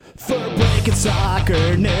breaking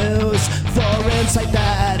soccer news, for insight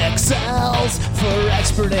that excels, for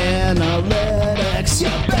expert analytics. You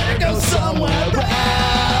better go somewhere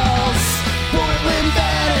else. Portland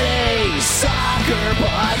Vanity Soccer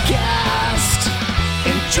Podcast.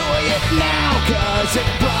 Enjoy it now, cause it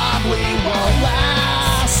probably won't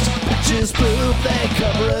last. Bitches poop, they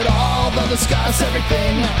cover it all. They'll discuss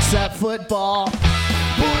everything except football.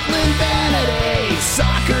 Portland Vanity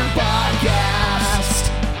Soccer Podcast.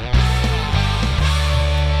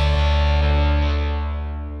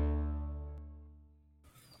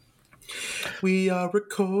 We are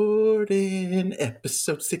recording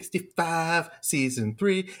episode 65, season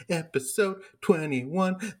 3, episode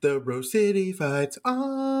 21. The Rose City Fights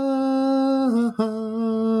on.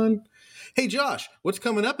 Hey, Josh, what's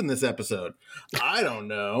coming up in this episode? I don't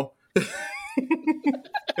know.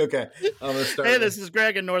 Okay, I'm gonna start. Hey, this is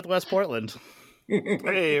Greg in Northwest Portland.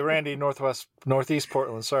 Hey, Randy, Northeast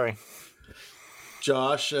Portland. Sorry,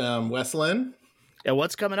 Josh, Westland. Yeah,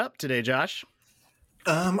 what's coming up today, Josh?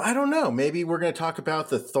 I don't know. Maybe we're gonna talk about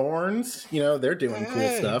the Thorns. You know, they're doing cool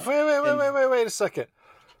stuff. Wait a second.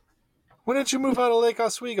 When did you move out of Lake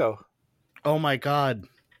Oswego? Oh my God,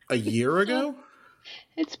 A year ago?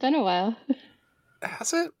 It's been a while.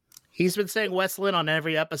 Has it? he's been saying Westland on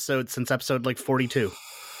every episode since episode like 42.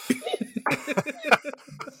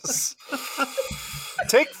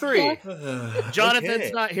 Take 3.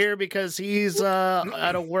 Jonathan's not here because he's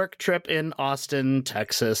at a work trip in Austin,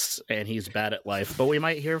 Texas, and he's bad at life. But we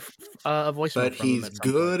might hear a voicemail But from him he's at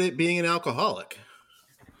some good point. at being an alcoholic.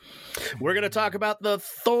 We're going to talk about the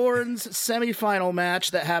Thorns semifinal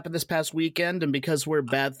match that happened this past weekend. And because we're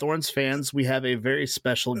bad Thorns fans, we have a very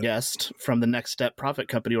special guest from the Next Step Profit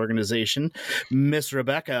Company organization, Miss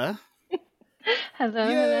Rebecca. Hello,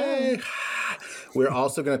 Yay! hello. We're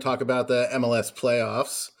also going to talk about the MLS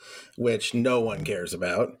playoffs, which no one cares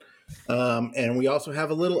about. And we also have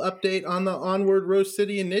a little update on the Onward Rose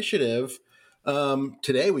City initiative.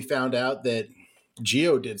 Today we found out that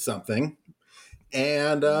Geo did something.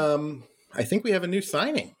 And I think we have a new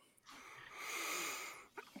signing.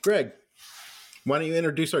 Greg, why don't you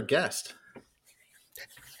introduce our guest?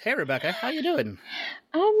 Hey, Rebecca, how you doing?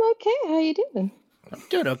 I'm okay. How you doing? I'm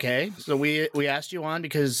doing okay. So we asked you on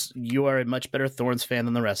because you are a much better Thorns fan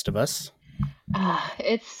than the rest of us.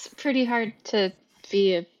 It's pretty hard to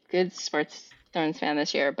be a good sports Thorns fan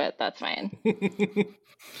this year, but that's fine.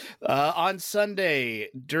 On Sunday,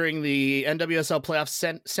 during the NWSL playoff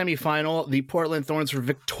semifinal, the Portland Thorns were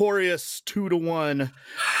victorious 2-1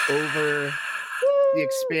 over the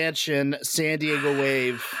expansion San Diego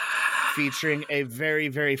Wave, featuring a very,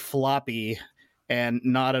 very floppy and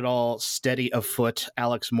not at all steady of foot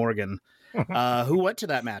Alex Morgan. Who went to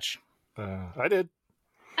that match? I did.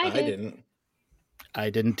 I did. didn't.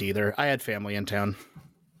 I didn't either. I had family in town.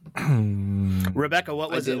 Rebecca,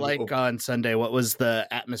 what was it like on Sunday? What was the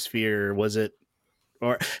atmosphere? Was it,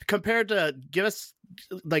 or compared to, give us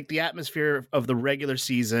like the atmosphere of the regular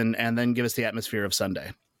season and then give us the atmosphere of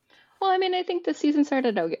Sunday? Well, I mean, I think the season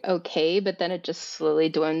started okay, but then it just slowly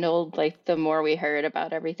dwindled. Like, the more we heard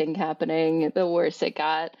about everything happening, the worse it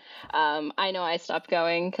got. I know I stopped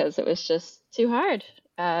going because it was just too hard,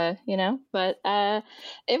 but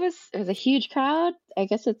it was a huge crowd. I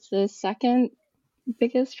guess it's the second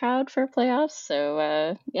biggest crowd for playoffs.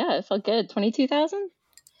 So, it felt good. 22,000?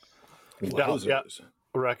 Yeah.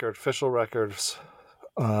 Official records.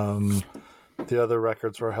 The other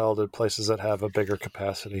records were held at places that have a bigger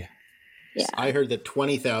capacity. Yeah. I heard that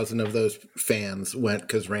 20,000 of those fans went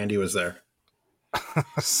because Randy was there.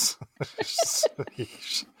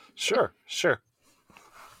 Sure.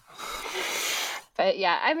 But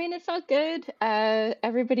yeah, I mean, it felt good.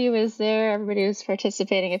 Everybody was there. Everybody was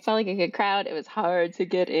participating. It felt like a good crowd. It was hard to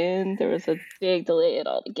get in. There was a big delay at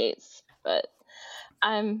all the gates. But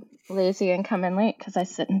I'm lazy and come in late because I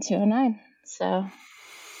sit in 209. So.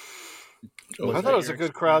 I thought it was a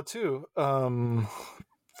good crowd too.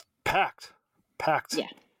 Packed.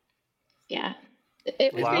 Yeah.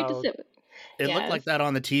 It was great to sit. It looked like that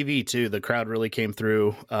on the TV too. The crowd really came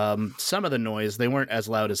through. Some of the noise, they weren't as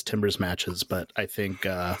loud as Timbers matches, but I think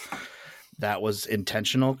that was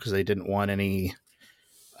intentional because they didn't want any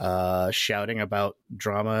shouting about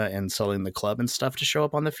drama and selling the club and stuff to show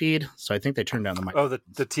up on the feed. So I think they turned down the mic. Oh, the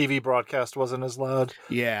TV broadcast wasn't as loud.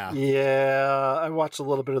 Yeah. I watched a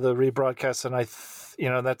little bit of the rebroadcast, and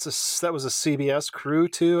that was a CBS crew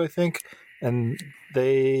too, I think, and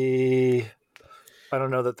I don't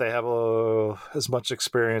know that they have as much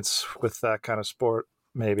experience with that kind of sport,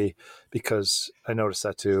 maybe, because I noticed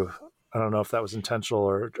that too. I don't know if that was intentional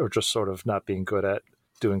or just sort of not being good at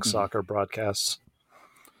doing soccer broadcasts.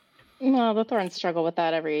 Well, the Thorns struggle with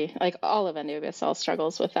that all of NWSL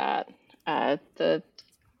struggles with that. The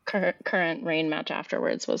current Reign match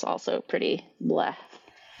afterwards was also pretty bleh.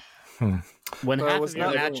 When half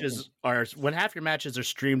your matches are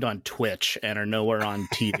streamed on Twitch and are nowhere on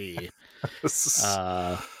TV.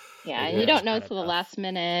 Yeah, and you don't know till the last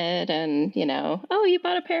minute, and oh, you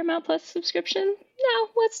bought a Paramount Plus subscription? No,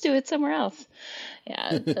 let's do it somewhere else.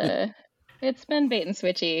 Yeah, it's been bait and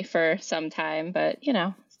switchy for some time, but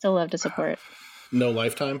still love to support. No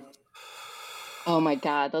Lifetime? Oh my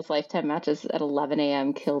God, those Lifetime matches at 11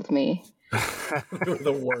 a.m. killed me.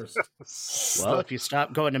 The worst. Well, if you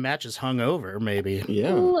stop going to matches hungover, maybe.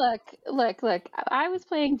 Yeah. Look. I was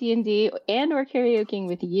playing D&D and/or karaokeing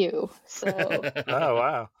with you. So. Oh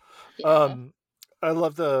wow. Yeah. I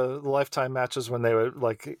love the Lifetime matches when they would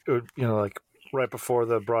right before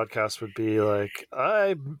the broadcast would be like,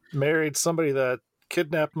 I married somebody that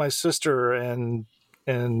kidnapped my sister, and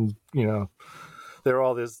there are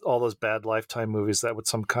all those bad Lifetime movies that would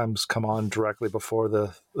sometimes come on directly before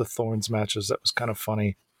the Thorns matches. That was kind of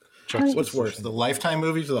funny. What's worse, the Lifetime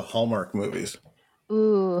movies or the Hallmark movies?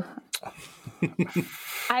 Ooh.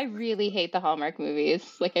 I really hate the Hallmark movies.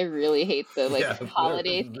 I really hate the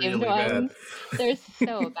holiday themed ones. They're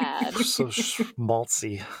so bad. They're so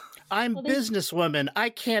schmaltzy. I'm businesswoman. I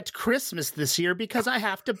can't Christmas this year because I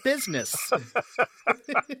have to business.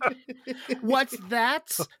 What's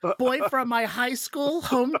that? Boy from my high school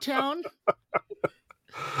hometown?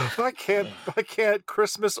 I can't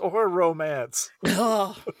Christmas or romance.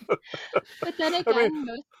 Oh. But then again,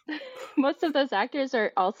 most of those actors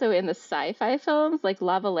are also in the sci-fi films.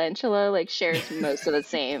 Lava Lantula shares most of the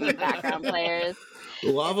same background players.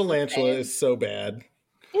 Lava Lantula is so bad.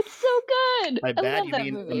 It's so good. By bad, love you that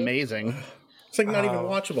mean movie. amazing. It's not even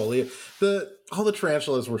watchable. All the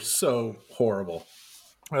tarantulas were so horrible.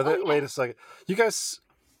 Wait a second. You guys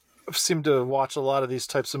seem to watch a lot of these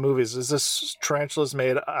types of movies. Is this tarantulas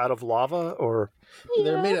made out of lava, or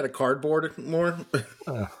they're made out of cardboard more?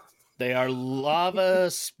 They are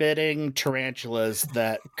lava-spitting tarantulas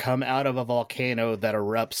that come out of a volcano that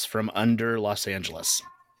erupts from under Los Angeles.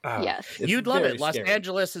 Yes. You'd love it. Los scary.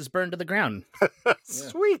 Angeles is burned to the ground.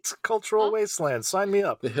 Sweet cultural wasteland. Sign me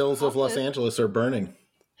up. The hills of Los Angeles are burning.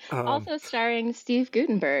 Also starring Steve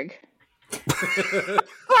Guttenberg.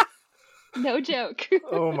 No joke.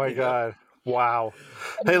 Oh my God. Wow.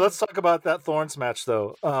 Hey, let's talk about that Thorns match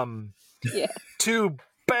though. Yeah. 2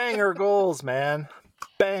 banger goals, man.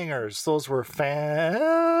 Bangers. Those were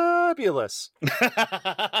fabulous.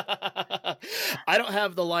 I don't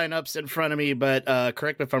have the lineups in front of me, but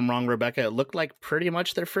correct me if I'm wrong, Rebecca. It looked like pretty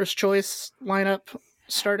much their first choice lineup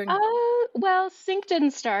starting. Well, Sink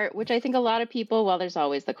didn't start, which I think a lot of people, there's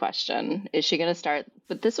always the question, is she going to start?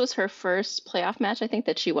 But this was her first playoff match, I think,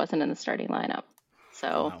 that she wasn't in the starting lineup.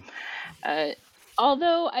 So,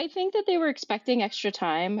 although I think that they were expecting extra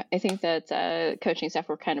time, I think that coaching staff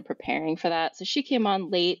were kind of preparing for that. So she came on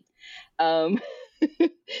late.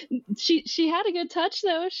 She had a good touch,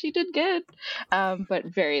 though. She did good, but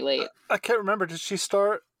very late. I can't remember. Did she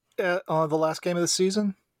start on the last game of the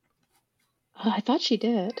season? Oh, I thought she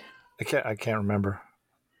did. I can't remember.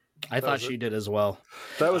 I thought she did as well.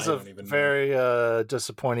 That was a very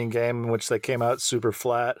disappointing game in which they came out super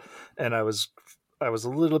flat, and I was a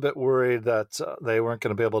little bit worried that they weren't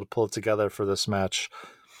going to be able to pull it together for this match.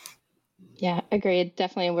 Yeah, agreed.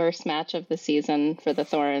 Definitely worst match of the season for the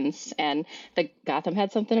Thorns, and the Gotham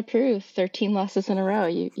had something to prove. 13 losses in a row.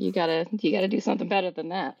 You gotta do something better than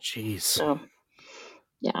that. Jeez. So,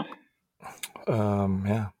 yeah.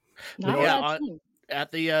 Yeah.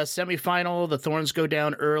 At the semifinal, the Thorns go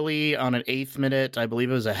down early on an 8th minute. I believe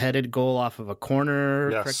it was a headed goal off of a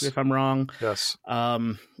corner. Yes. Correct me if I'm wrong. Yes.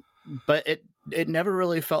 But it never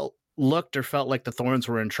really felt like the Thorns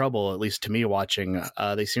were in trouble, at least to me watching.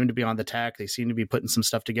 They seemed to be on the attack. They seemed to be putting some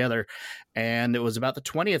stuff together. And it was about the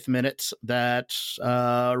 20th minute that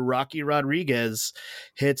Rocky Rodriguez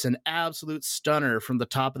hits an absolute stunner from the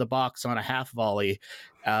top of the box on a half volley.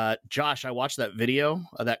 Josh, I watched that video,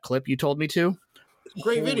 that clip you told me to.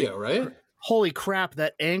 Great video, right? Holy crap,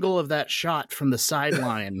 that angle of that shot from the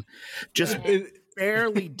sideline, just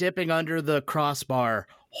barely dipping under the crossbar.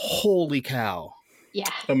 Holy cow. Yeah.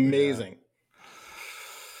 Amazing.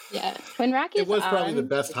 Yeah. When Rocky's It was probably on, the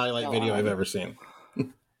best highlight video I've ever seen.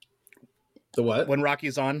 The what? When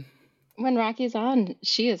Rocky's on? When Rocky's on,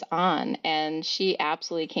 she is on, and she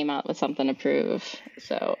absolutely came out with something to prove.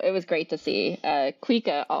 So it was great to see.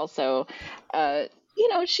 Kuika also,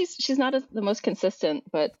 she's not the most consistent,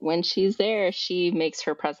 but when she's there, she makes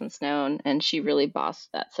her presence known, and she really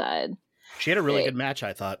bossed that side. She had a really good match,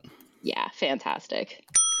 I thought. Yeah, fantastic.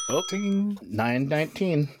 Oh,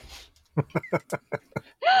 9-19.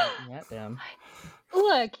 Yeah, damn.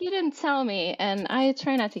 Look, you didn't tell me, and I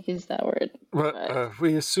try not to use that word. But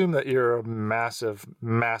we assume that you're a massive,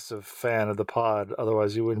 massive fan of the pod.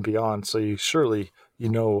 Otherwise, you wouldn't be on. So you surely you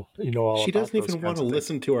know all. She about doesn't those even kinds want to of things.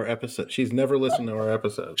 listen to our episode. She's never listened to our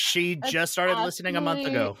episodes. She just started listening a month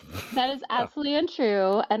ago. That is absolutely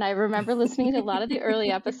untrue, and I remember listening to a lot of the early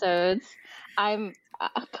episodes. I'm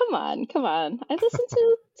come on. I listened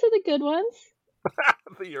to the good ones.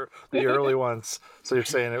 the early ones. So you're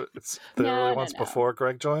saying it's the early ones before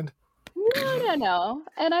Greg joined? No.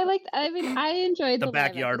 And I enjoyed The live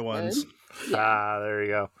backyard episodes. ones. Ah, there you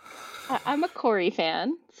go. I'm a Corey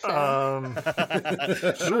fan. So.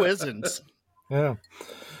 Who isn't? Yeah.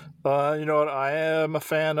 You know what I am a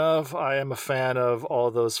fan of? I am a fan of all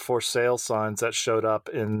those for sale signs that showed up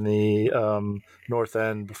in the North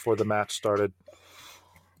End before the match started.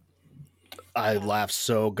 I laughed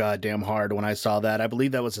so goddamn hard when I saw that. I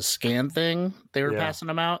believe that was a scan thing. They were passing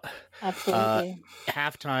them out. Absolutely.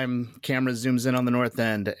 Halftime, camera zooms in on the North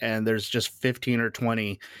End, and there's just 15 or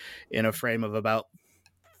 20 in a frame of about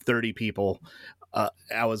 30 people.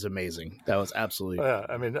 That was amazing. That was absolutely. Yeah,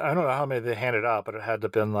 I mean, I don't know how many they handed out, but it had to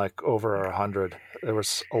have been like over 100. There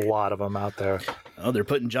was a lot of them out there. Oh, they're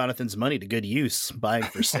putting Jonathan's money to good use, buying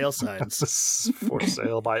for sale signs. For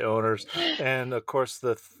sale by owners. And of course,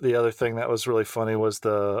 the other thing that was really funny was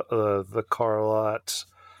the Carlot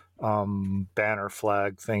banner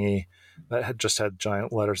flag thingy that had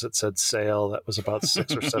giant letters that said sale. That was about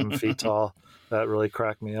 6 or 7 feet tall. That really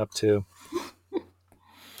cracked me up too.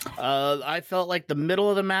 I felt like the middle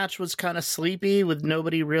of the match was kind of sleepy with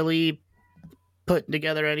nobody really putting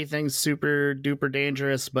together anything super duper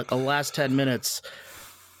dangerous, but the last 10 minutes,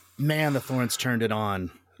 man, the Thorns turned it on.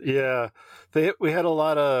 Yeah, we had a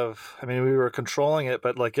lot of, I mean, we were controlling it,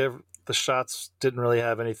 but like the shots didn't really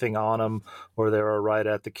have anything on them, or they were right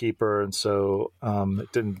at the keeper, and so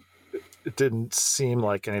it didn't seem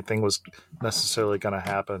like anything was necessarily going to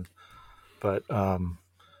happen. But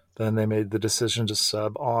then they made the decision to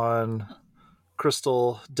sub on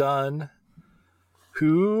Crystal Dunn,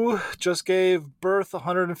 who just gave birth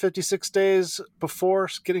 156 days before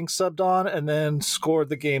getting subbed on, and then scored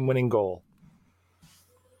the game-winning goal.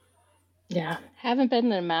 Yeah, haven't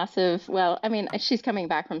been a massive. Well, I mean, she's coming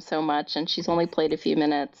back from so much, and she's only played a few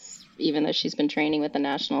minutes, even though she's been training with the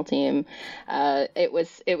national team. It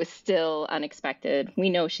was still unexpected. We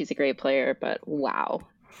know she's a great player, but wow.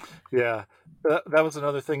 Yeah, that was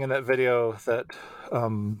another thing in that video that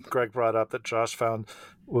Greg brought up that Josh found.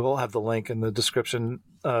 We'll have the link in the description.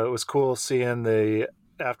 It was cool seeing the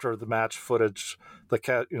after the match footage, the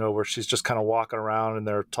cat, where she's just kind of walking around and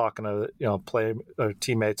they're talking to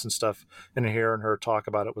teammates and stuff, and hearing her talk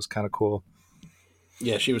about it was kind of cool.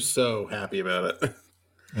 Yeah, she was so happy about it.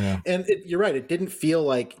 Yeah, and you're right. It didn't feel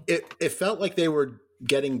like it. It felt like they were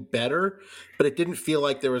getting better, but it didn't feel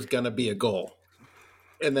like there was going to be a goal.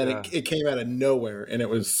 And then it came out of nowhere, and it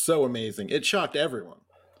was so amazing. It shocked everyone.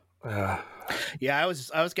 Yeah, I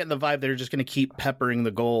was getting the vibe they were just going to keep peppering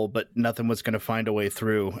the goal, but nothing was going to find a way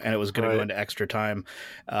through, and it was going to go into extra time.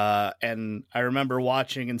 And I remember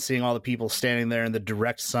watching and seeing all the people standing there in the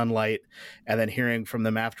direct sunlight, and then hearing from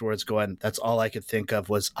them afterwards going, that's all I could think of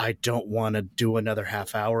was, I don't want to do another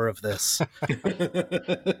half hour of this.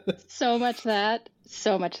 So much that.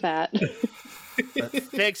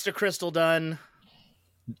 Thanks to Crystal Dunn.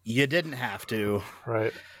 You didn't have to.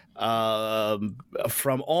 Right.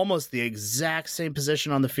 From almost the exact same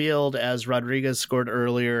position on the field as Rodriguez scored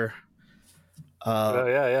earlier.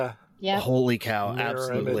 Yeah. Holy cow. Mirror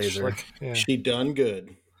Absolute image, laser. She done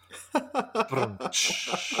good.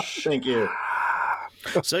 Thank you.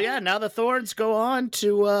 So yeah, now the Thorns go on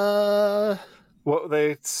to what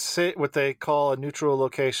they call a neutral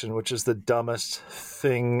location, which is the dumbest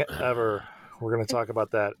thing ever. We're going to talk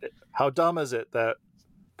about that. How dumb is it that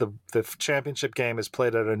the championship game is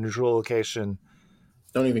played at a neutral location?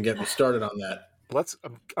 Don't even get me started on that.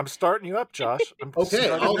 I'm starting you up, Josh. Okay,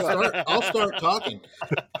 I'll start talking.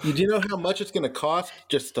 Do you know how much it's going to cost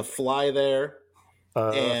just to fly there?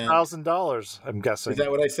 $1,000, I'm guessing. Is that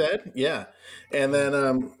what I said? Yeah. And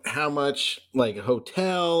then how much, like,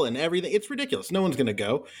 hotel and everything? It's ridiculous. No one's going to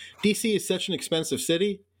go. DC is such an expensive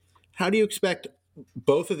city. How do you expect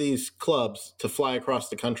both of these clubs to fly across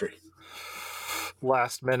the country?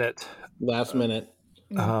 Last minute. Mostly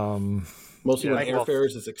when airfare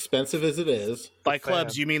is as expensive as it is. By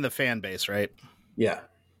clubs, you mean the fan base, right? Yeah.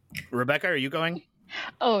 Rebecca, are you going?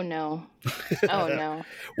 Oh no.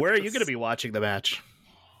 Where are you going to be watching the match?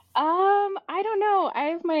 I don't know. I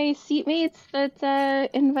have my seatmates that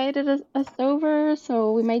invited us over,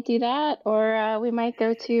 so we might do that, or we might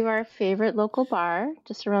go to our favorite local bar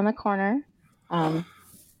just around the corner,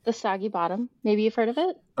 the Soggy Bottom. Maybe you've heard of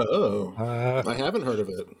it? Oh, I haven't heard of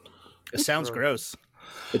it. It sounds gross.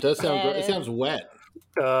 It does sound. Yeah, It sounds wet.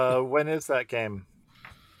 When is that game?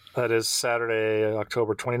 That is Saturday,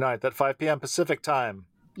 October 29th at 5 p.m. Pacific time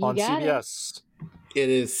on got it. CBS. It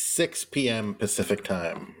is 6 p.m. Pacific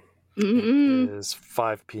time. Mm-mm. It is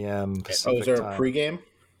 5 p.m. Oh, Pacific is there a time. pregame?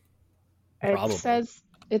 Probably.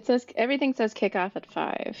 It says everything says kickoff at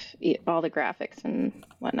 5. All the graphics and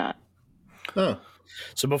whatnot. Oh,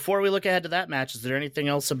 So before we look ahead to that match, is there anything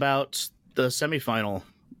else about the semifinal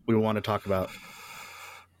we want to talk about?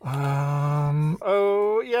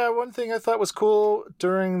 Oh yeah, one thing I thought was cool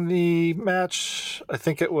during the match, I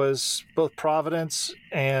think it was both Providence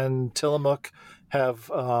and Tillamook have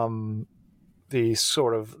the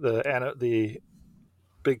sort of the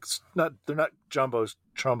big, they're not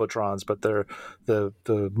jumbotrons, but they're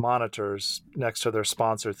the monitors next to their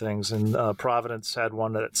sponsor things. And Providence had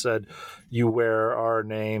one that said, "You wear our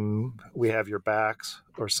name, we have your backs,"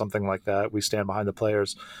 or something like that. We stand behind the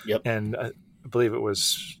players. Yep. And I believe it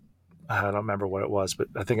was, I don't remember what it was, but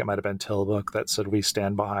I think it might have been Tillamook that said, "We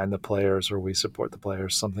stand behind the players," or "We support the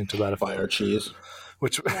players," something to that effect. fire cheese.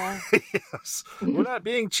 Which, Yeah. yes, we're not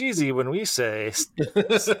being cheesy when we say,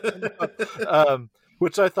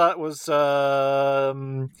 which I thought was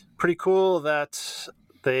pretty cool that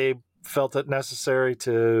they felt it necessary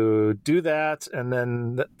to do that, and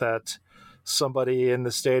then that somebody in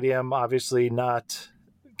the stadium, obviously not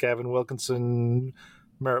Gavin Wilkinson,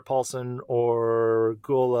 Merritt Paulson, or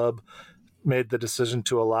Golub, made the decision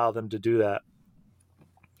to allow them to do that.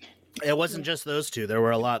 It wasn't just those two. There were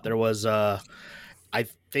a lot. There was, I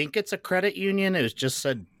think it's a credit union. It was just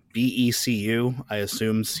said BECU. I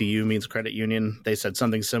assume CU means credit union. They said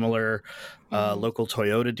something similar. Local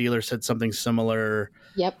Toyota dealer said something similar.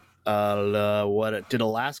 Yep. What did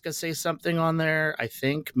Alaska say something on there? I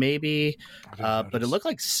think maybe, but it looked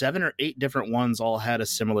like 7 or 8 different ones all had a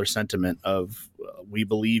similar sentiment of "We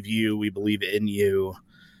believe you, we believe in you,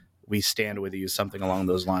 we stand with you," something along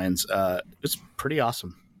those lines. It's pretty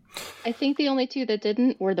awesome. I think the only two that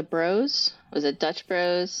didn't were the Bros. Was it Dutch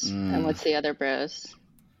Bros? And what's the other Bros?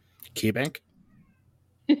 KeyBank.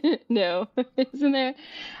 No, isn't there?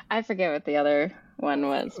 I forget what the other one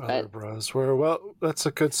was, Other but bros were, well, that's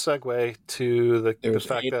a good segue to the There was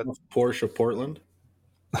fact that Porsche of Portland.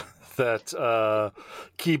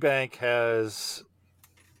 KeyBank has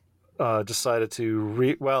decided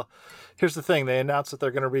to well, here's the thing. They announced that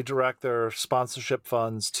they're going to redirect their sponsorship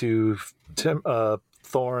funds to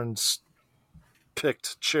Thorne's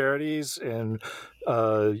picked charities in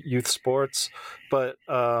youth sports, but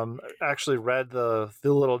actually read the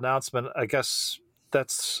little announcement. I guess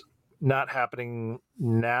that's not happening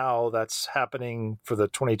now. That's happening for the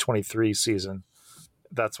 2023 season.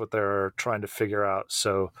 That's what they're trying to figure out.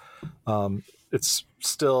 So it's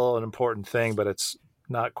still an important thing, but it's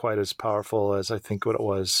not quite as powerful as I think what it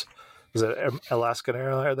was. Was it Alaskan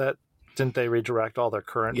Airlines that didn't they redirect all their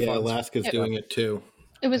current Yeah, funds? Alaska's doing it too.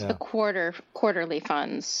 it was Yeah. the quarterly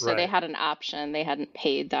funds, so they Right. had an option. They hadn't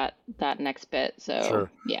paid that next bit, so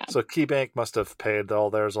Sure. yeah. So KeyBank must have paid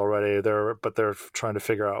all theirs already. But they're trying to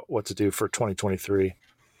figure out what to do for 2023.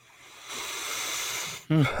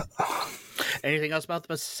 Anything else about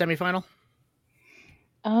the semifinal?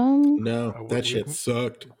 No, that shit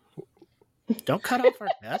sucked. Don't cut off our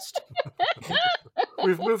guest.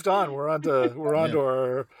 We've moved on. We're on to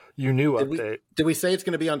our new update. Did we say it's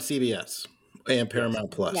going to be on CBS and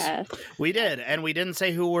Paramount Plus? Yes. We did, and we didn't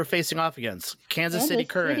say who we're facing off against. Kansas City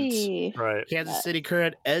Current. City. Right. Kansas City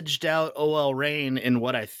Current edged out OL Reign in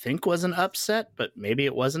what I think was an upset, but maybe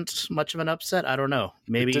it wasn't much of an upset. I don't know.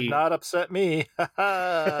 Maybe Did not upset me.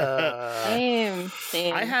 Same.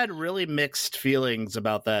 I had really mixed feelings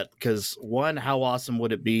about that because one, how awesome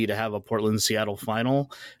would it be to have a Portland-Seattle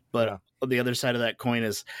final? But the other side of that coin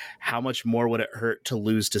is how much more would it hurt to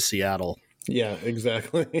lose to Seattle? Yeah,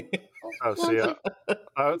 exactly. Oh, see, I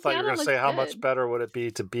thought you were going to say how much better would it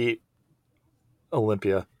be to beat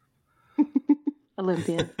Olympia.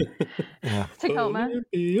 Olympia. Yeah. Tacoma.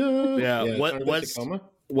 Yeah, what Tournament was Tacoma?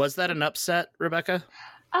 was that an upset, Rebecca?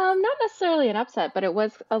 Not necessarily an upset, but it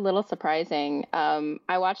was a little surprising.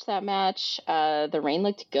 I watched that match. The Reign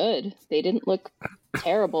looked good. They didn't look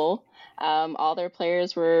terrible. All their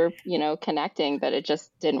players were, connecting, but it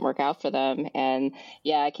just didn't work out for them. And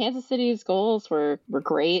yeah, Kansas City's goals were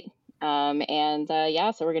great. So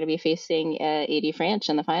we're going to be facing 80 French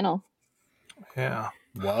in the final. Yeah.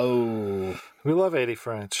 Whoa. We love 80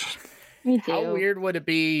 French. Me too. How weird would it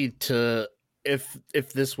be to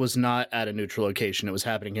if this was not at a neutral location, it was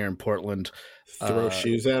happening here in Portland? Throw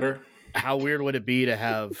shoes at her. How weird would it be to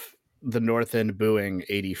have the North End booing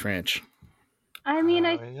AD French? I mean,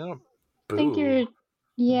 I think you're.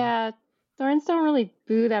 Yeah, Thorns don't really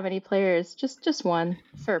boo that many players. Just one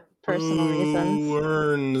for personal reasons.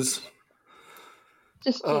 Burns.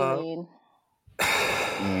 Just Julian.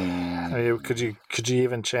 I mean, could you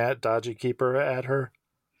even chant "dodgy keeper" at her?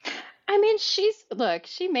 I mean, she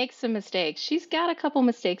makes some mistakes. She's got a couple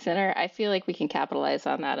mistakes in her. I feel like we can capitalize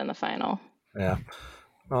on that in the final. Yeah.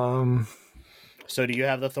 So do you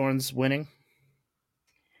have the Thorns winning?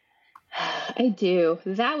 I do.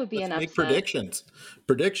 That would be Let's an make upset.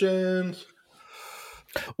 predictions.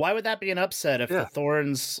 Why would that be an upset if the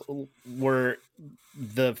Thorns were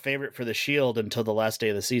the favorite for the Shield until the last day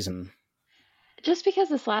of the season? Just because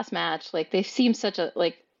this last match, like they seem such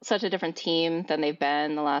a different team than they've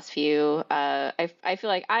been the last few. I feel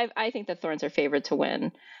like I think the Thorns are favored to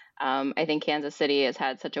win. I think Kansas City has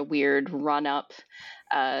had such a weird run up.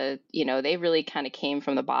 They really kind of came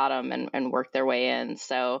from the bottom and worked their way in.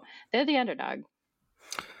 So they're the underdog.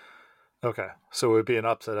 Okay, so it would be an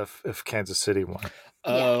upset if Kansas City won.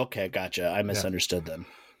 Oh, okay, gotcha. I misunderstood then.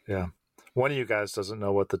 Yeah, one of you guys doesn't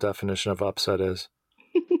know what the definition of upset is.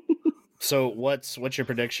 So what's your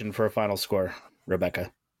prediction for a final score,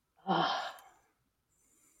 Rebecca?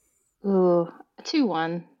 Ooh,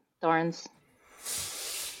 2-1 Thorns.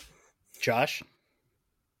 Josh?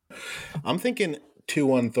 I'm thinking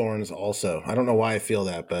 2-1 Thorns also. I don't know why I feel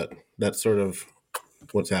that, but that's sort of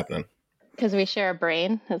what's happening. Because we share a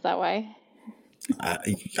brain? Is that why?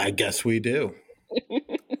 I guess we do.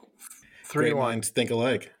 3 minds think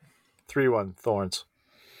alike. 3-1 Thorns.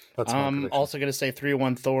 That's my I'm prediction. also going to say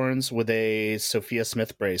 3-1 Thorns with a Sophia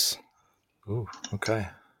Smith brace. Ooh, okay.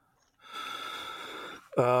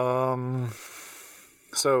 So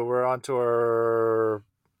we're on to our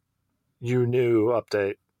You Knew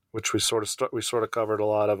update, which we sort of covered a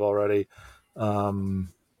lot of already.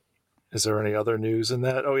 Is there any other news in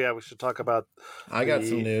that? Oh yeah, we should talk about. I got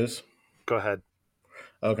some news. Go ahead.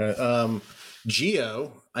 Okay.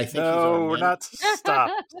 Gio, I think. No, we're not.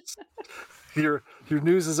 Stop. Your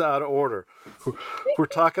news is out of order. We're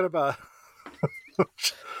talking about.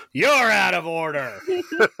 You're out of order.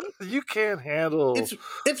 You can't handle. It's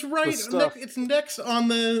right. It's next on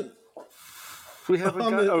the. We haven't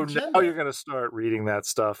got. Oh, now you're going to start reading that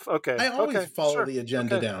stuff. Okay. I always follow the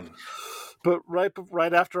agenda down. But right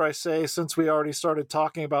after I say, since we already started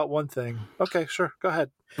talking about one thing, okay, sure, go ahead.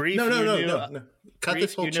 Brief No. Cut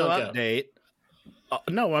this whole chunk out. Update.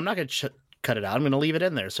 No, I'm not going to cut it out. I'm going to leave it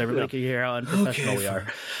in there so everybody can hear how unprofessional we are.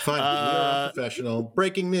 Fine, we are unprofessional.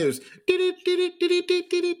 Breaking news.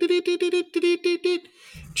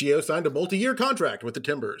 Gio signed a multi-year contract with the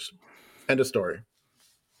Timbers. End of story.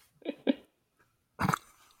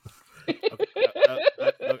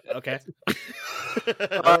 Okay.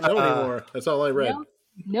 I don't know anymore. That's all I read.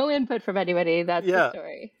 No input from anybody. That's the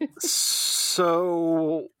story.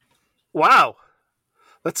 So, wow.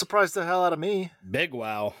 That surprised the hell out of me. Big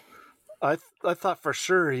wow. I thought for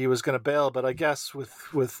sure he was going to bail, but I guess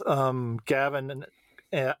with Gavin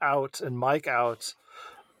out and Mike out,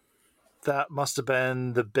 that must have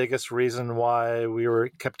been the biggest reason why we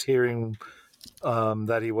kept hearing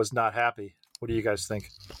that he was not happy. What do you guys think?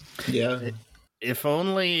 Yeah. If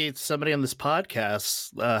only somebody on this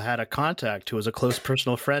podcast had a contact who was a close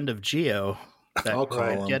personal friend of Gio that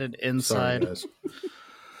could get an inside. Sorry,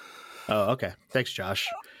 oh, okay. Thanks, Josh.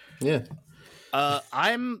 Yeah.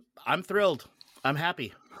 I'm thrilled. I'm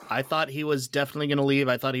happy. I thought he was definitely going to leave.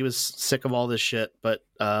 I thought he was sick of all this shit, but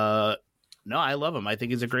no, I love him. I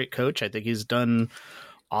think he's a great coach. I think he's done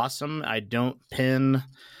awesome. I don't pin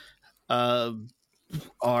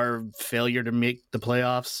our failure to make the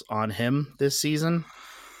playoffs on him this season.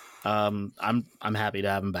 I'm happy to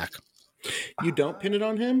have him back. You don't pin it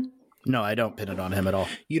on him? No, I don't pin it on him at all.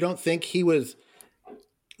 You don't think he was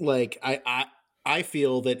like I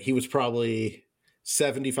feel that he was probably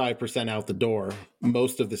 75% out the door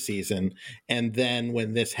most of the season, and then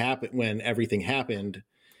when everything happened,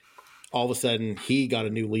 all of a sudden he got a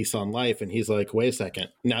new lease on life, and he's like, wait a second,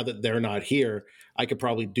 now that they're not here, I could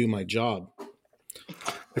probably do my job.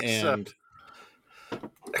 Except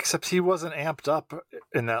he wasn't amped up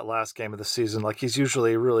in that last game of the season. Like, he's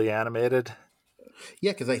usually really animated.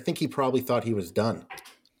 Yeah, because I think he probably thought he was done.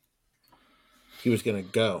 He was going to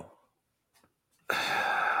go.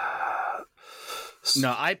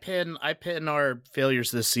 No, I pin our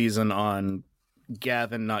failures this season on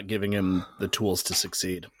Gavin not giving him the tools to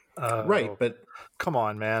succeed. Right, but come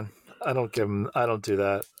on, man. I don't do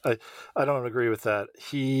that. I don't agree with that.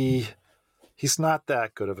 He He's not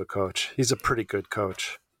that good of a coach. He's a pretty good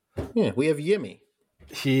coach. Yeah, we have Yimmy.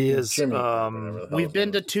 He is. Jimmy, whatever the hell We've his been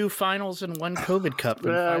name to is. 2 finals and 1 COVID Cup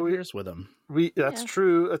in Yeah, 5 years with him. That's Yeah.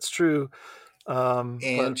 true. That's true. And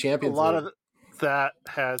But Champions a lot League. of that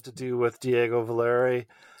had to do with Diego Valeri,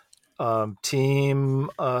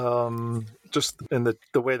 team, just in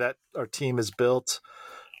the way that our team is built.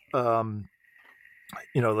 The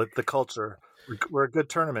culture. We're a good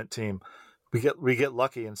tournament team. We get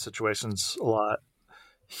lucky in situations a lot.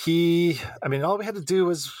 All we had to do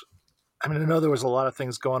was, I know there was a lot of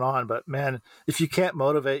things going on, but man, if you can't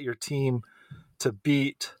motivate your team to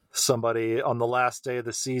beat somebody on the last day of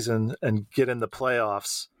the season and get in the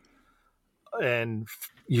playoffs, and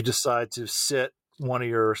you decide to sit one of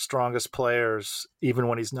your strongest players, even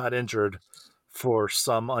when he's not injured, for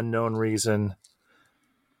some unknown reason,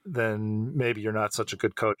 then maybe you're not such a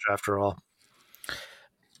good coach after all.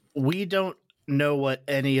 We don't know what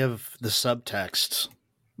any of the subtext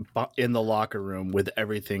in the locker room with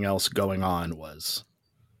everything else going on was.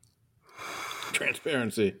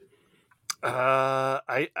 Transparency. I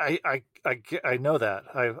know that.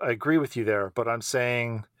 I agree with you there, but I'm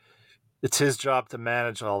saying it's his job to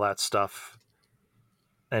manage all that stuff,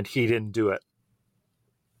 and he didn't do it.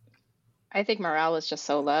 I think morale was just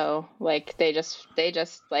so low. Like they just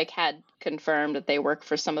like had confirmed that they work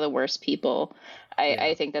for some of the worst people.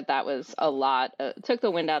 I think that was a lot. Took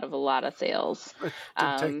the wind out of a lot of sails. It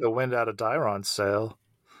didn't take the wind out of Dyron's sail.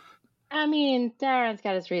 Darren's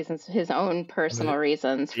got his reasons, his own personal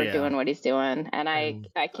reasons for doing what he's doing, and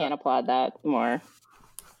I can't applaud that more.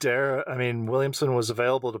 Williamson was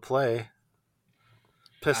available to play.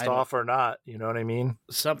 Pissed off or not, you know what I mean?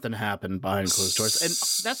 Something happened behind closed doors. And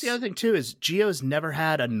that's the other thing, too, is Gio's never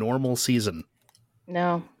had a normal season.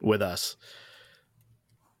 No. With us.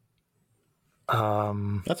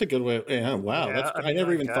 That's a good way. Yeah, wow. Yeah, I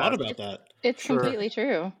never even thought about that. It's completely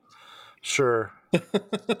true. Sure.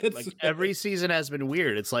 Like every season has been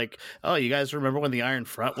weird. It's like, oh, you guys remember when the Iron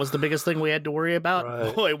Front was the biggest thing we had to worry about?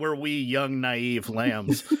 Right. Boy, were we young, naive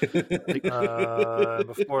lambs. Before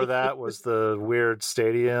that was the weird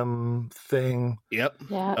stadium thing. Yep.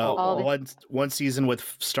 Yeah. One season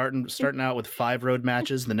with starting out with 5 road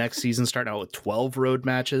matches. The next season starting out with 12 road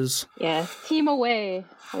matches. Yeah. Team away.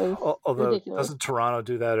 Although, ridiculous. doesn't Toronto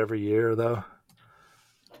do that every year, though?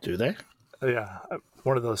 Do they? Yeah,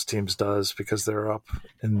 one of those teams does because they're up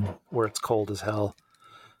in where it's cold as hell.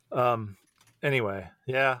 Anyway,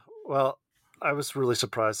 yeah. Well, I was really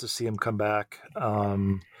surprised to see him come back. Are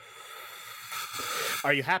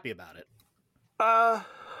you happy about it? I'm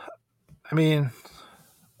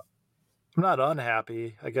not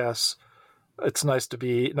unhappy. I guess it's nice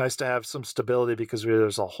to have some stability because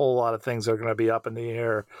there's a whole lot of things that are going to be up in the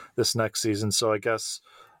air this next season. So I guess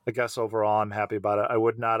overall I'm happy about it. I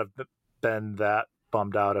would not have been that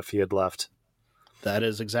bummed out if he had left. That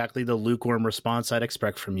is exactly the lukewarm response I'd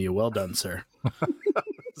expect from you. Well done, sir.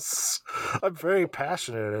 I'm very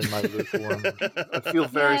passionate in my lukewarm. I feel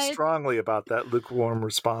very strongly about that lukewarm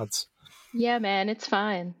response. Yeah, man, it's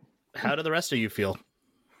fine. How do the rest of you feel?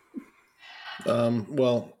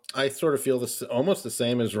 Well, I sort of feel almost the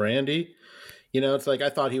same as Randy. It's like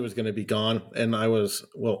I thought he was going to be gone, and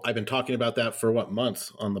I've been talking about that for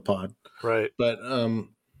months on the pod. Right. But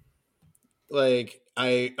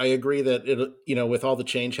I agree that it, with all the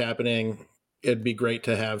change happening, it'd be great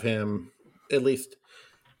to have him, at least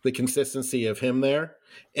the consistency of him there.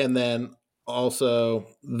 And then also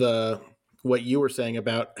what you were saying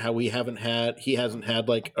about how he hasn't had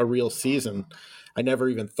like a real season. I never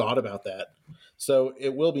even thought about that. So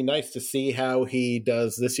it will be nice to see how he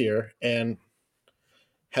does this year and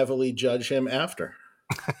heavily judge him after.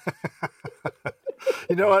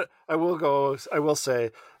 You know what? I will say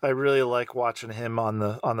I really like watching him on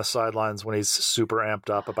the sidelines when he's super amped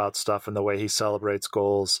up about stuff and the way he celebrates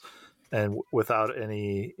goals and without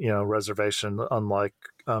any, reservation, unlike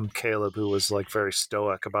Caleb, who was like very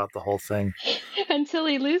stoic about the whole thing. Until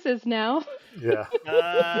he loses now. Yeah.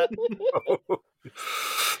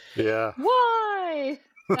 Yeah. Why?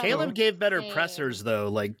 Caleb gave better pressers, though.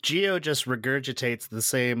 Like, Gio just regurgitates the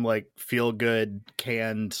same, feel-good,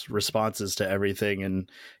 canned responses to everything, and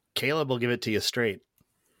Caleb will give it to you straight.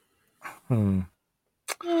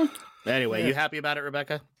 Anyway, you happy about it,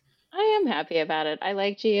 Rebecca? I am happy about it. I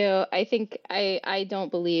like Gio. I think I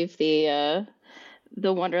don't believe the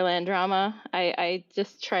Wonderland drama. I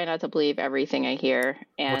just try not to believe everything I hear.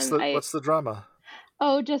 And what's the drama?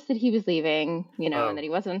 Oh, just that he was leaving, and that he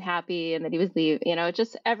wasn't happy and that he was leaving,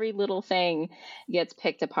 just every little thing gets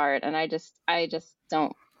picked apart. And I just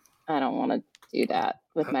don't I don't want to do that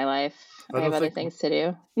with my life. I I have don't other think- things to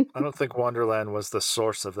do. I don't think Wonderland was the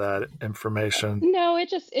source of that information. No, it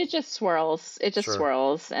just swirls. It just Sure.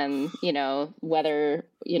 swirls, and whether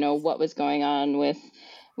what was going on with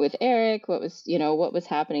Eric, what was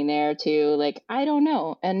happening there too. Like, I don't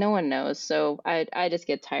know, and no one knows. So I just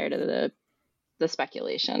get tired of the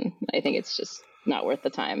speculation. I think it's just not worth the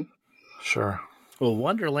time. Sure. Well,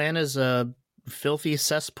 Wonderland is a filthy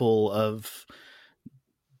cesspool of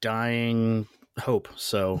dying hope,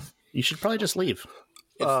 so you should probably just leave.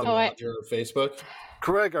 It's Um, on your Facebook.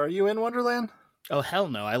 Greg, are you in Wonderland? Oh, hell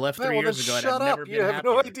no. I left 3 well, years then ago and shut I've up. never You been have happy.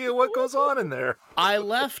 no idea what goes on in there. I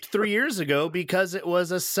left 3 years ago because it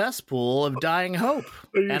was a cesspool of dying hope.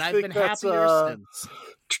 You And I've think been that's, happier since.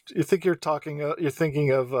 You think you're thinking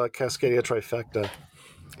of Cascadia Trifecta?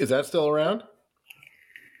 Is that still around?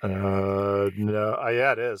 No.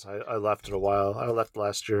 Yeah, it is. I left it a while. I left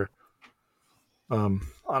last year. On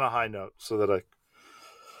a high note, so that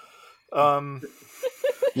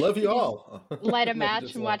Love you all. Light a match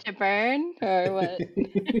Just and like- watch it burn, or what?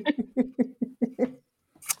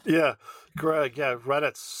 yeah, Greg. Yeah,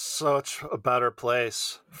 Reddit's such a better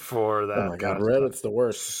place for that. Oh my god, kind of Reddit's the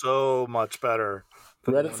worst. stuff. So much better.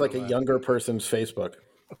 than Reddit's like a Wonderland. younger person's Facebook.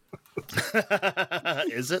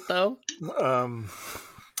 Is it, though?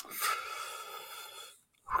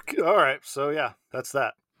 All right, so yeah, that's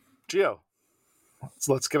that. Gio,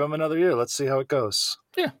 let's give him another year. Let's see how it goes.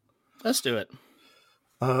 Yeah, let's do it.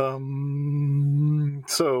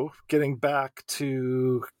 So getting back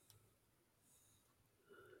to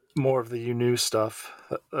more of the you knew stuff,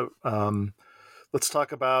 let's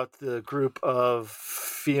talk about the group of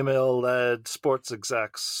female-led sports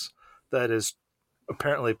execs that is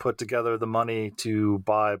apparently put together the money to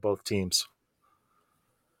buy both teams.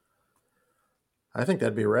 I think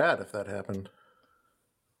that'd be rad if that happened.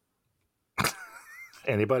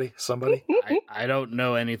 Anybody? Somebody? I don't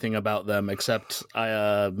know anything about them except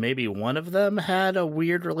maybe one of them had a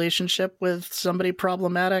weird relationship with somebody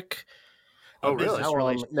problematic. Oh, A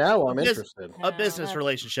really? business Now I'm Bus- interested. A business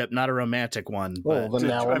relationship, not a romantic one. Well, But then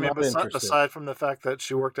now I'm not interested. aside from the fact that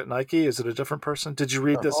she worked at Nike, is it a different person? Did you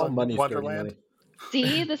read this All on money's dirty Wonderland? money.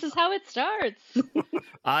 See, this is how it starts.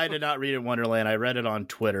 I did not read it in Wonderland. I read it on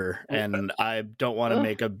Twitter, and I don't want to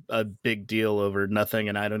make a big deal over nothing,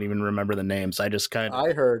 and I don't even remember the names. I just kind of...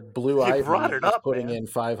 I heard Blue You Ivy brought it is up, putting man. in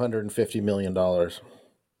 $550 million.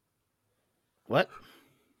 What?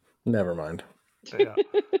 Never mind. Yeah.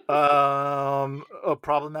 A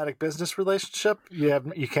problematic business relationship?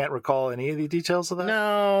 You can't recall any of the details of that?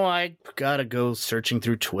 No, I gotta go searching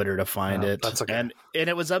through Twitter to find Oh, it. that's okay. And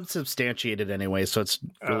it was unsubstantiated anyway, so it's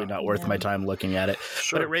really not worth my time looking at it.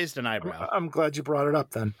 Sure. But it raised an eyebrow. I'm glad you brought it up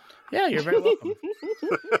then. Yeah, you're very welcome.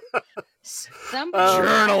 Somebody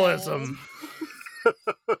Journalism.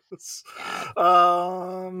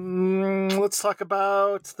 Let's talk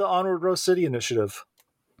about the Onward Rose City initiative.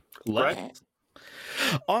 Let's.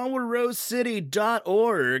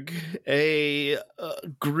 OnwardRoseCity.org, a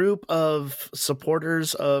group of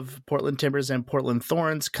supporters of Portland Timbers and Portland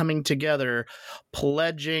Thorns coming together,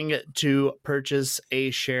 pledging to purchase a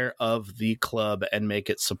share of the club and make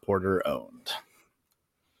it supporter owned.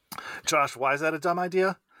 Josh, why is that a dumb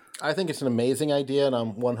idea? I think it's an amazing idea, and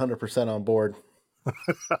I'm 100% on board.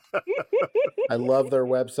 I love their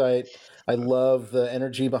website. I love the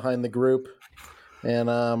energy behind the group, and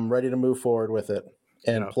I'm ready to move forward with it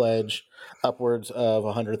and pledge upwards of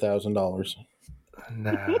 $100,000.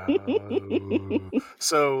 No.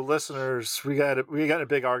 So, listeners, we got in a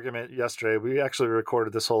big argument yesterday. We actually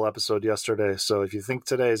recorded this whole episode yesterday. So, if you think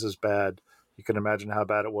today's is bad, you can imagine how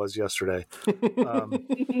bad it was yesterday.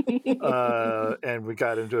 And we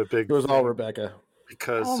got into a big It was all Rebecca.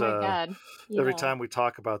 because Oh my god! every Yeah. time we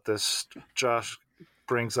talk about this, Josh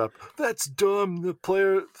brings up, that's dumb.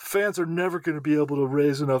 The fans are never going to be able to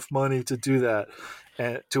raise enough money to do that.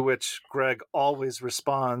 And to which Greg always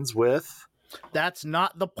responds with, That's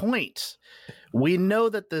not the point. We know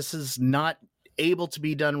that this is not able to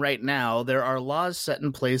be done right now. There are laws set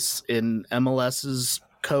in place in MLS's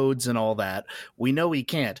codes and all that. We know we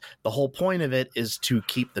can't. The whole point of it is to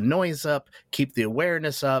keep the noise up, keep the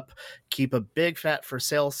awareness up, keep a big fat for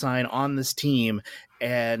sale sign on this team,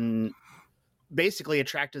 and basically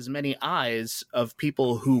attract as many eyes of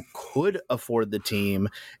people who could afford the team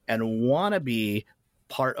and want to be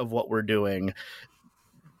part of what we're doing,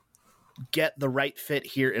 get the right fit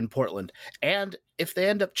here in Portland. And if they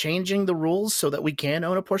end up changing the rules so that we can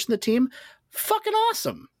own a portion of the team, fucking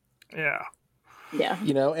awesome. yeah. Yeah.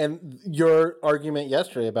 And your argument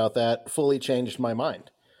yesterday about that fully changed my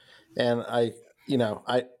mind. And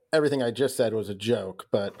everything I just said was a joke,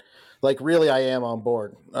 but like really, I am on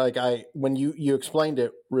board. Like when you explained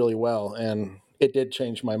it really well, and it did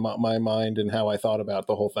change my mind and how I thought about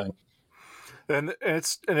the whole thing. And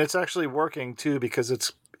it's actually working too, because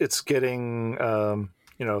it's getting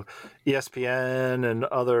ESPN and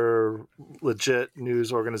other legit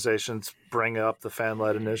news organizations bring up the fan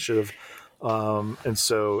led initiative, and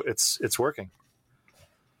so it's working.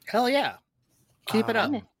 Hell yeah. Keep it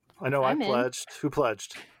up. I know I'm I in. pledged. Who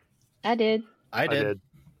pledged? I did. I did.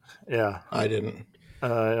 Yeah, I didn't.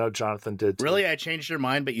 I know Jonathan did too. Really? I changed your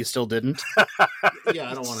mind, but you still didn't? Yeah,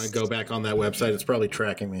 I don't want to go back on that website. It's probably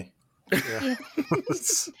tracking me. Yeah.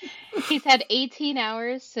 He's had 18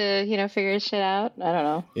 hours to, figure his shit out. I don't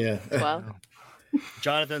know. Yeah. Well,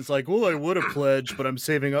 Jonathan's like, well, I would have pledged, but I'm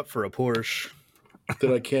saving up for a Porsche.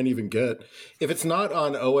 That I can't even get. If it's not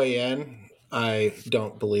on OAN, I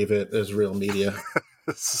don't believe it as real media.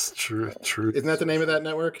 This is true. Isn't that the name of that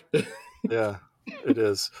network? Yeah, it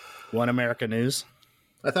is. One America News.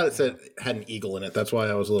 I thought it had an eagle in it. That's why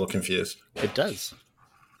I was a little confused. It does.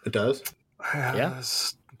 It does? Yeah.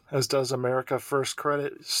 As does America First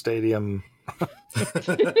Credit Stadium.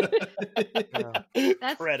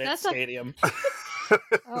 Credit Stadium.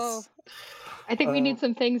 Oh, I think we need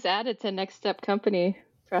some things added to Next Step Company.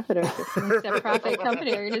 Next Step Profit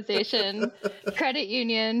Company Organization, Credit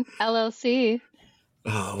Union, LLC.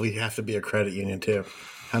 Oh, we have to be a credit union too.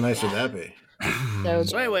 How nice would that be?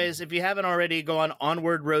 So anyways, if you haven't already, go on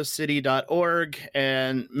onwardrosecity.org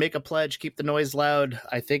and make a pledge. Keep the noise loud.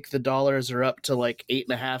 I think the dollars are up to like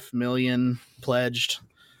 8.5 million pledged.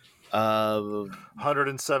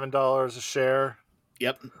 $107 a share.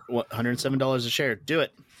 Yep, $107 a share. Do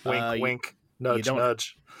it. Wink, wink. Nudge,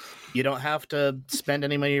 nudge. You don't have to spend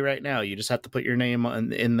any money right now. You just have to put your name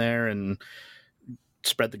in there and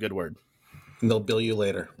spread the good word. And they'll bill you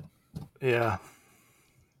later. Yeah.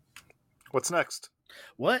 What's next?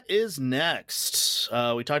 What is next?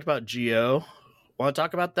 We talked about Geo. Want to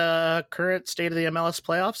talk about the current state of the MLS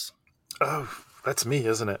playoffs? Oh, that's me,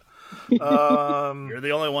 isn't it? You're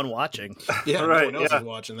the only one watching. Yeah, right, no one else is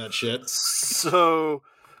watching that shit. So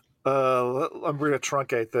I'm going to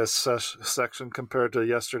truncate this section compared to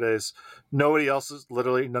yesterday's. Nobody else is,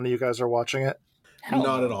 literally, none of you guys are watching it?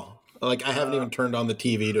 Not at all. Like, I haven't even turned on the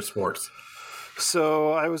TV to sports.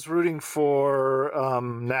 So I was rooting for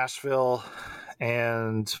Nashville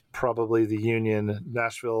and probably the Union.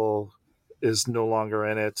 Nashville is no longer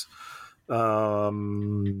in it.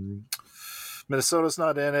 Minnesota's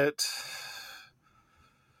not in it.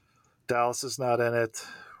 Dallas is not in it.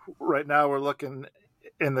 Right now we're looking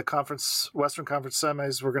in the Western Conference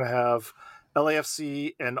semis. We're going to have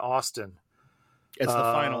LAFC and Austin. It's the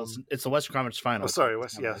finals. It's the Western Conference finals. Oh, sorry.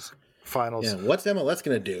 Yes. Finals. Yeah, what's MLS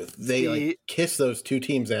going to do? They kiss those two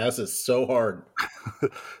teams' asses so hard.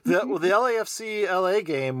 The LAFC LA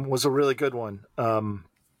game was a really good one,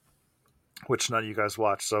 which none of you guys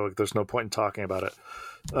watched, so there's no point in talking about it.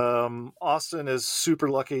 Austin is super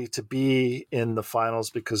lucky to be in the finals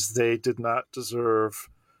because they did not deserve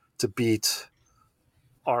to beat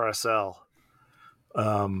RSL.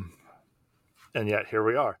 And yet here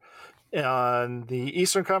we are. On the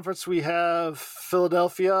Eastern Conference, we have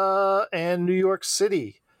Philadelphia and New York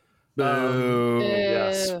City. Boo.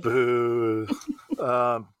 Yes, boo.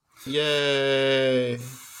 Yay.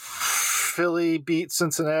 Philly beat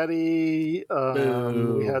Cincinnati.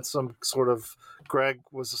 We had some sort of... Greg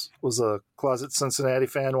was a closet Cincinnati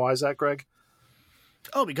fan. Why is that, Greg?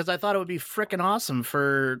 Oh, because I thought it would be freaking awesome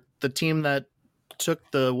for the team that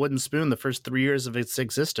took the wooden spoon the first 3 years of its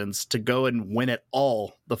existence to go and win it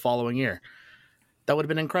all the following year. That would have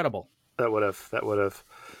been incredible. That would have.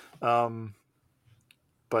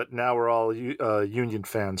 But now we're all Union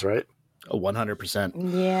fans, right?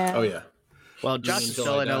 100%. Yeah. Oh, yeah. Well, Josh is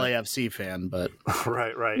still an LAFC fan, but...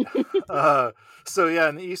 Right. So, yeah,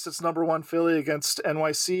 in the East, it's number one Philly against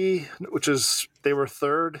NYC, they were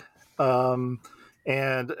third.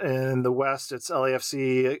 And in the West, it's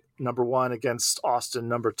LAFC number one against Austin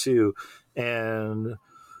number two. And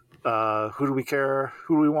who do we care?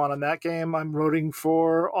 Who do we want on that game? I'm rooting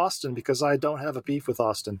for Austin because I don't have a beef with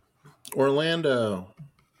Austin. Orlando.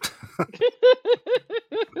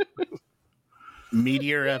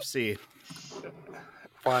 Meteor FC.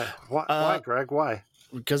 Why, Greg? Why?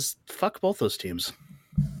 Because fuck both those teams.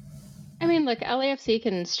 I mean, look, LAFC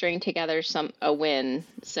can string together a win,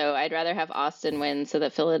 so I'd rather have Austin win so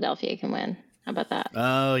that Philadelphia can win. How about that?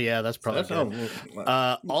 Oh, yeah, that's probably good.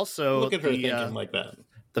 Also, look at her thinking like that.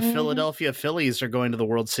 The Philadelphia Phillies are going to the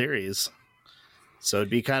World Series. So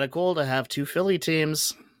it'd be kind of cool to have two Philly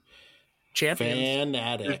teams champions.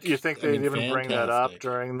 Fanatic. You think they'd even bring that up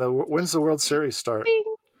during when's the World Series start?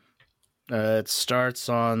 It starts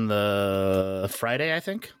on the Friday, I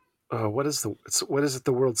think. What is it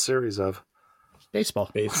the World Series of? Baseball.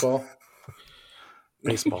 Baseball.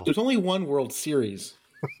 Baseball. There's only one World Series.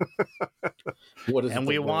 What is And it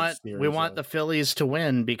we the World want Series the of? Phillies to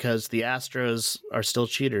win because the Astros are still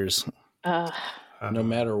cheaters. No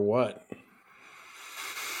matter what.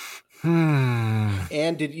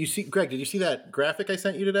 And did you see, Greg, did you see that graphic I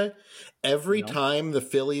sent you today? Every time the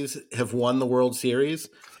Phillies have won the World Series,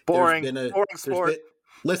 Boring. there's been Boring sport.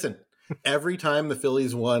 Listen, every time the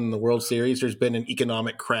Phillies won the World Series, there's been an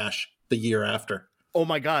economic crash the year after. Oh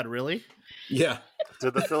my God, really? Yeah.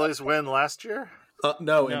 Did the Phillies win last year? No,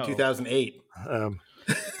 No. in 2008.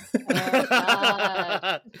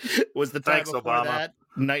 Was the time Thanks, before Obama. that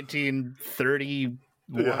 1931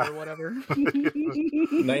 Yeah. or whatever?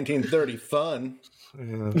 1930, fun.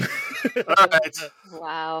 Yeah. All right.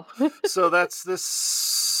 Wow. So that's this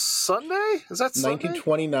Sunday? Is that Sunday?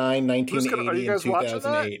 1929, Are 1980, you guys and watching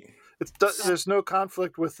that? 2008. There's no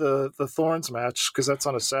conflict with the Thorns match because that's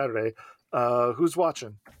on a Saturday. Who's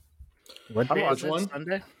watching? What I'm day is watching it? one.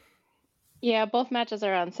 Sunday? Yeah, both matches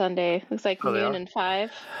are on Sunday. Looks like Oh, they noon are? and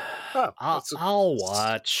 5. Oh, I'll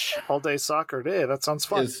watch. all day soccer day. That sounds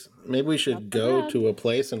fun. Maybe we should go to a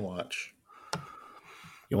place and watch.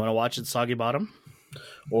 You want to watch it, Soggy Bottom?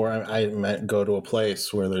 Or I meant go to a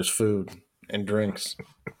place where there's food and drinks.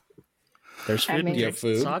 There's food I and mean- Do you have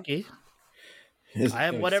drinks. food? Soggy. Is I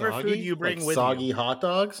have it whatever soggy? food you bring Like with soggy you. hot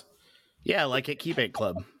dogs? Yeah, like at Keep It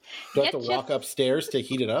Club. Do I have to Get your- walk upstairs to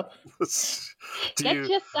heat it up? Do Get you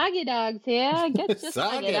your soggy dogs here. Get your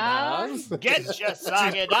soggy dogs. Get your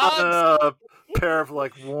Soggy a pair of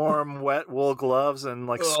like warm, wet wool gloves and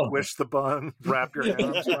like squish the bun, wrap your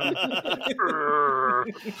hands around,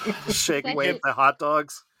 shake, Like wave it- the hot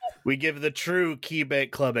dogs. We give the true Key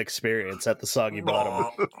Bake Club experience at the Soggy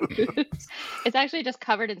Bottom. It's actually just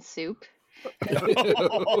covered in soup.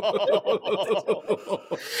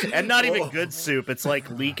 And not even good soup. It's like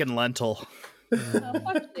leek and lentil. Oh,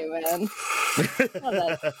 fuck you, man. Love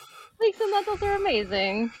that. Leeks and lentils are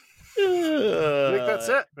amazing. I think that's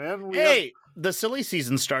it, man. Hey, the silly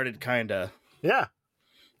season started kinda. Yeah.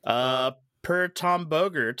 Per Tom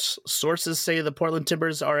Bogert, sources say the Portland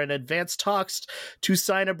Timbers are in advanced talks to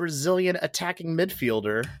sign a Brazilian attacking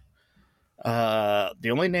midfielder. The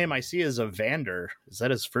only name I see is Evander. Is that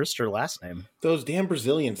his first or last name? Those damn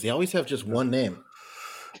Brazilians, they always have just one name.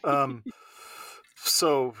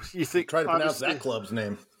 So you think Try to pronounce obviously that club's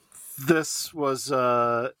name. this was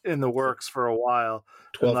in the works for a while,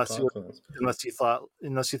 12 unless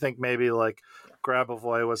you think maybe like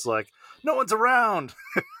Grabavoy was like, no one's around.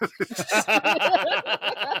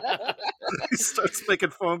 He starts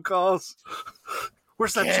making phone calls.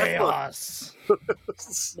 Where's that checkbook? Chaos.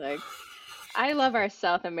 Like, I love our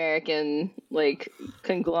South American like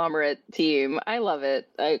conglomerate team. I love it.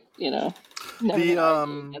 Never The, gonna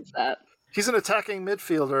argue against that. He's an attacking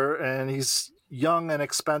midfielder, and he's young and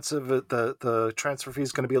expensive. The transfer fee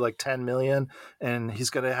is going to be like $10 million, and he's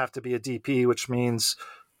going to have to be a DP, which means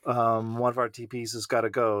one of our DPs has got to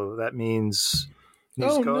go. That means he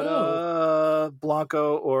needs to go to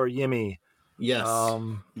Blanco or Yimi. Yes.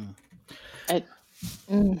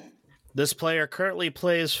 This player currently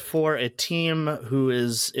plays for a team who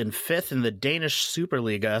is in 5th in the Danish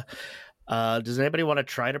Superliga. Does anybody want to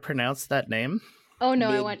try to pronounce that name? Oh no,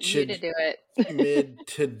 I want you to do it.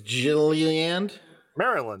 Mid-to-Gilliand.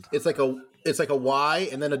 Maryland. It's like a Y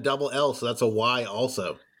and then a double L, so that's a Y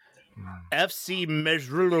also. FC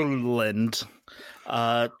Midtjylland.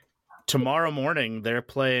 Tomorrow morning, they're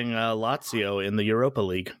playing Lazio in the Europa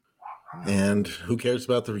League. And who cares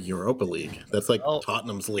about the Europa League? That's like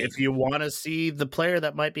Tottenham's league. If you want to see the player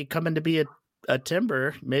that might be coming to be a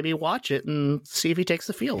Timber, maybe watch it and see if he takes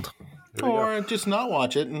the field. Or just not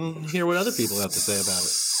watch it and hear what other people have to say about it.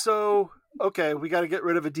 So, okay, we got to get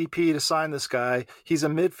rid of a DP to sign this guy. He's a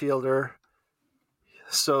midfielder.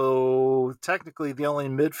 So technically, the only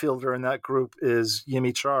midfielder in that group is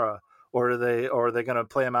Yimi Chara. Or are they going to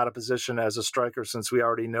play him out of position as a striker? Since we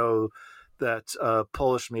already know that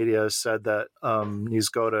Polish media has said that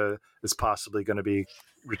Niezgoda is possibly going to be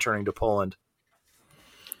returning to Poland.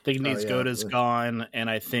 I think Niezgoda's gone, and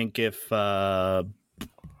I think if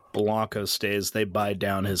Blanco stays, they buy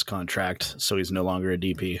down his contract, so he's no longer a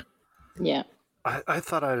DP. Yeah. I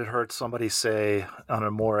thought I had heard somebody say on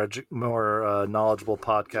a more knowledgeable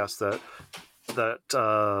podcast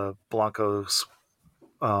that Blanco's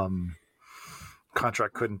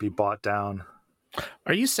contract couldn't be bought down.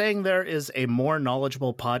 Are you saying there is a more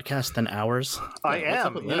knowledgeable podcast than ours? I what's up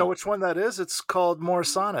am. with You that? know which one that is? It's called More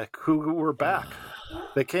Sonic, who we're back.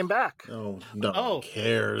 They came back. Oh, no Oh. one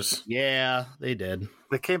cares. Yeah, they did.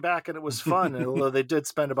 They came back and it was fun. And although they did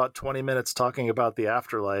spend about 20 minutes talking about the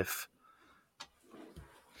afterlife.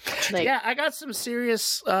 Like, Yeah, I got some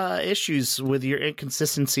serious issues with your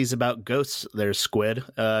inconsistencies about ghosts there, Squid.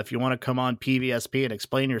 If you want to come on PVSP and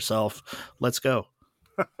explain yourself, let's go.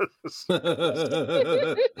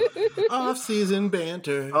 Off-season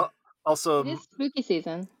banter. Oh. Also, it is spooky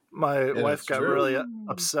season. my wife that's got true. really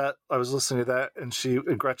upset. I was listening to that, and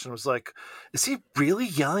Gretchen was like, "Is he really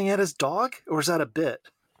yelling at his dog, or is that a bit?"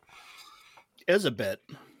 It was a bit.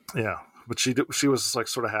 Yeah, but she was like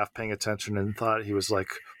sort of half paying attention and thought he was like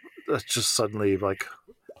just suddenly like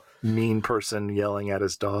mean person yelling at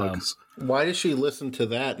his dogs. Why does she listen to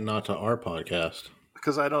that and not to our podcast?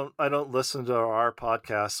 Because I don't listen to our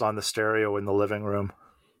podcast on the stereo in the living room.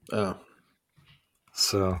 Oh.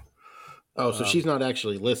 So So she's not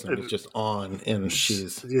actually listening. It's just on, and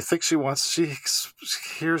she's... do you think she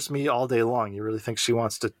hears me all day long? You really think she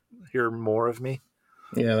wants to hear more of me?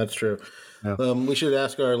 Yeah, that's true. Yeah. We should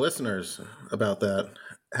ask our listeners about that.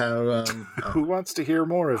 How Who wants to hear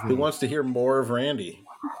more of me? who wants to hear more of Randy?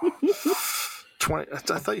 20? I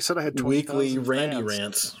thought you said I had 20 Weekly Randy fans.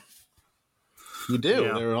 rants. You do.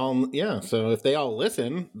 Yeah. They're all So if they all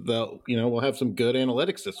listen, we'll have some good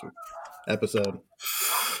analytics this episode.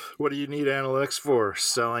 What do you need analytics for?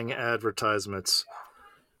 Selling advertisements.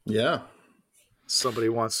 Yeah, Somebody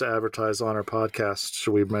wants to advertise on our podcast.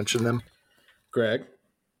 Should we mention them? Greg.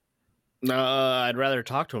 I'd rather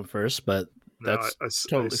talk to him first, but that's I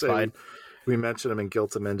totally say fine. We mention them and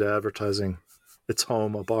guilt them into advertising. It's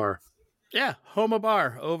home, a bar. Yeah, Homa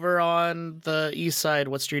Bar over on the east side.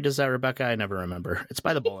 What street is that, Rebecca? I never remember. It's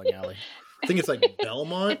by the bowling alley. I think it's like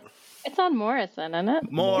Belmont. It's on Morrison, isn't it?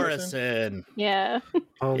 Morrison. Yeah.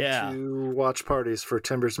 Home Yeah. to watch parties for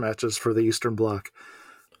Timbers matches for the Eastern Bloc.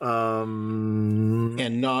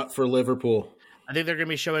 And not for Liverpool. I think they're going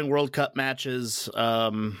to be showing World Cup matches. They're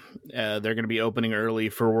going to be opening early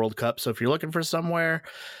for World Cup. So if you're looking for somewhere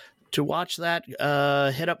to watch that,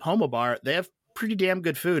 hit up Homa Bar. They have pretty damn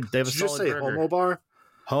good food. They have Did a you solid say burger. Homo Bar?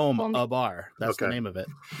 Home Bar. That's the Okay. name of it.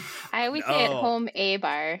 I always say it Oh. home a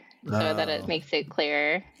bar so that it makes it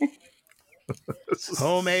clearer.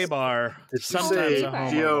 Home A Bar. Did you Sometimes say a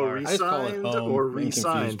Homa Gio Bar. I just call it Resigned home. or and confuse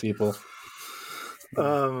re-signed? people.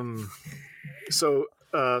 So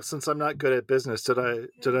since I'm not good at business, did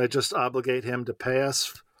I just obligate him to pay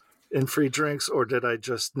us in free drinks, or did I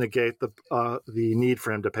just negate the need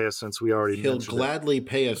for him to pay us since we already He'll mentioned gladly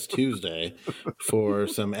pay us Tuesday for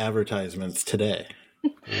some advertisements today.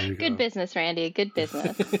 Good business, Randy. Good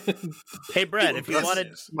business. Hey, Brett, if you wanted...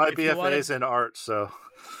 it? My if you wanted- BFA's in art, so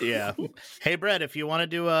Yeah. Hey, Brett, if you want to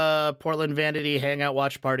do a Portland Vanity hangout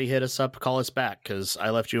watch party, hit us up, call us back, because I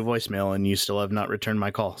left you a voicemail and you still have not returned my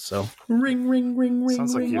call. So, Ring, ring, ring, ring.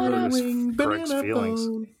 Sounds like ring, you hurt ring, Greg's banana feelings.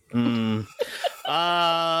 phone.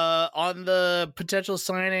 on the potential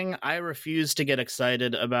signing, I refuse to get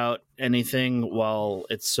excited about anything while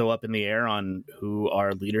it's so up in the air on who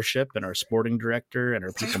our leadership and our sporting director and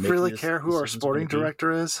our do people you making really these care who our decisions are sporting gonna be.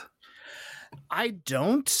 director is? I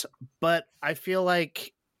don't, but I feel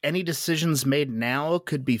like any decisions made now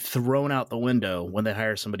could be thrown out the window when they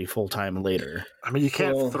hire somebody full time later. I mean, you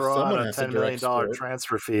can't Well, throw someone out a has to $10 million direct sport.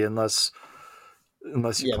 transfer fee unless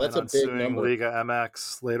you Yeah, plan that's a on big suing number. Liga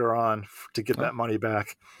MX later on to get that money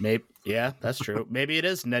back. Maybe, yeah, that's true. Maybe it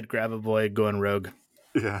is Ned Gravovoy going rogue.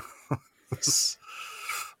 Yeah. He's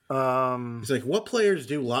like, what players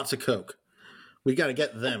do lots of coke? We got to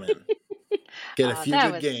get them in. Get a few that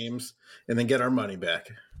good was- games, and then get our money back.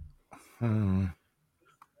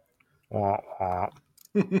 Wah, wah.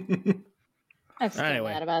 I'm still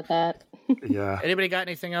Anyway. mad about that. Yeah. Anybody got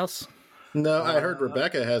anything else? No, I heard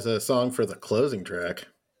Rebecca has a song for the closing track.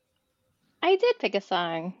 I did pick a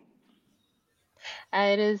song.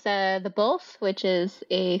 It is The Both, which is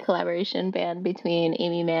a collaboration band between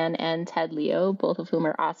Amy Mann and Ted Leo, both of whom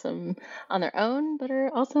are awesome on their own, but are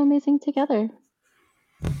also amazing together.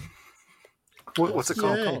 What's it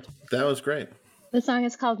called? Yay. That was great. The song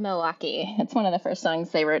is called Milwaukee. It's one of the first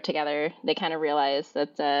songs they wrote together. They kind of realized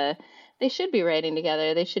that they should be writing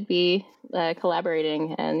together. They should be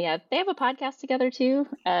collaborating. And yeah, they have a podcast together too.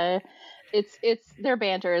 It's their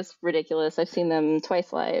banter is ridiculous. I've seen them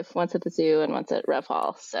twice live, once at the zoo and once at Rev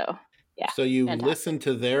Hall. So yeah. So you fantastic. listen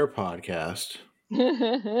to their podcast. Look,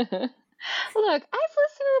 I've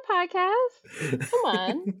listened to the podcast. Come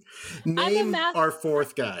on. Name math- our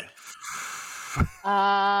fourth guy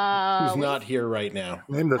who's not here right now.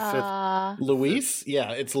 Name the fifth. Luis?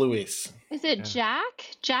 Yeah, it's Luis. Is it Jack?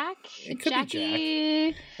 It could be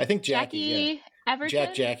Jackie? I think Jackie.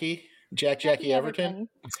 Everton? Jackie. Jackie Everton.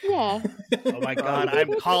 Yeah, Oh my God,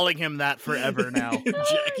 I'm calling him that forever now.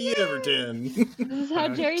 Jackie Everton. this is how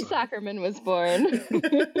Jerry Soccerman was born.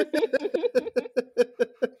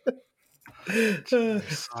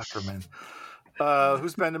 Soccerman.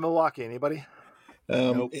 Who's been to Milwaukee? Anybody?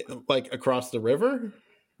 Like across the river?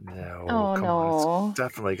 No. Oh, come no. on. It's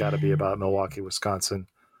definitely got to be about Milwaukee, Wisconsin.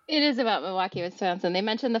 It is about Milwaukee, Wisconsin. They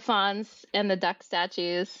mentioned the fawns and the duck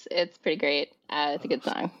statues. It's pretty great. It's a good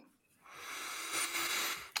song.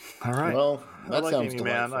 All right. Well, I that like sounds Amy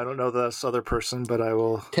Man. delightful. I don't know this other person, but I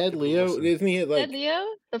will. Ted Leo, isn't he like? Ted Leo?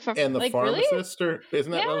 And the like, really? pharmacist, or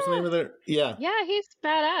isn't that what was the name of it? Yeah. Yeah, he's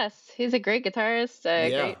badass. He's a great guitarist,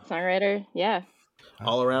 great songwriter. Yeah,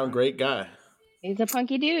 All around great guy. he's a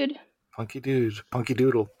punky dude. Punky dude. Punky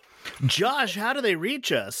doodle. Josh, how do they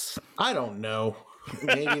reach us? I don't know.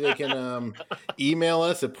 Maybe they can email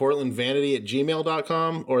us at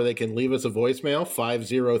portlandvanity@gmail.com, or they can leave us a voicemail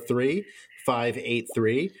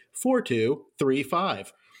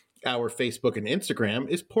 503-583-4235. Our Facebook and Instagram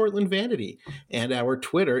is Portland Vanity, and our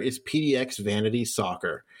Twitter is PDX Vanity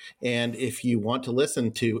Soccer. And if you want to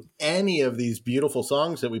listen to any of these beautiful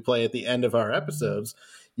songs that we play at the end of our episodes,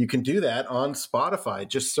 you can do that on Spotify.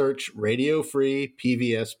 Just search Radio Free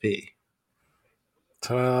PVSP.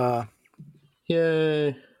 Ta-da.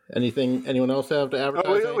 Yay. Anyone else have to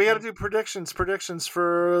advertise? We got to do predictions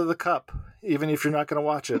for the cup, even if you're not going to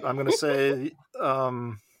watch it. I'm going to say,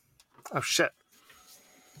 oh shit.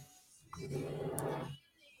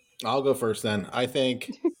 I'll go first then. I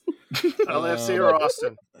think LAFC or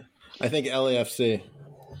Austin? I think LAFC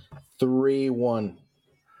 3-1.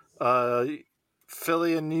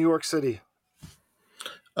 Philly and New York City.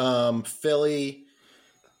 Philly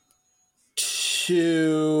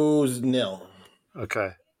 2-0. Okay.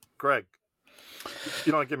 Greg.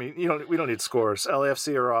 We don't need scores.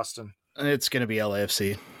 LAFC or Austin? It's going to be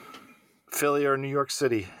LAFC. Philly or New York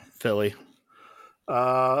City? Philly.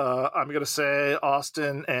 I'm going to say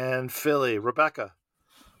Austin and Philly. Rebecca.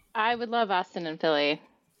 I would love Austin and Philly.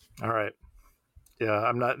 All right. Yeah,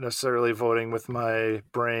 I'm not necessarily voting with my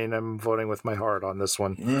brain. I'm voting with my heart on this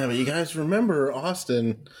one. Yeah, but you guys remember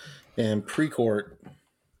Austin and Precourt.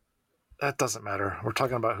 That doesn't matter. We're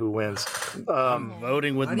talking about who wins.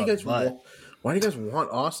 Voting with Why do my you guys butt. why do you guys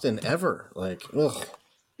want Austin ever? Like, ugh.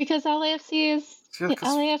 Because LAFC is Yeah,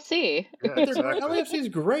 'cause- LAFC. Yeah, exactly. LAFC is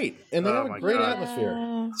great, and they Oh have my a great God. atmosphere.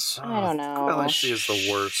 I don't know. LAFC is the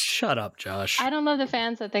worst. Shut up, Josh. I don't love the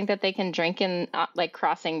fans that think that they can drink in like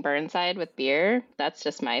crossing Burnside with beer. That's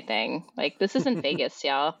just my thing. Like, this isn't Vegas,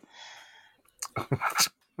 y'all.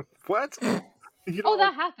 What? You Oh, don't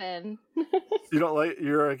that happened.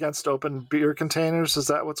 you're against open beer containers? Is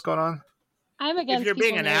that what's going on? I'm against If you're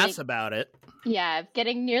being people an nearly- ass about it. Yeah,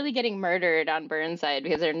 nearly getting murdered on Burnside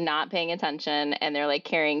because they're not paying attention and they're like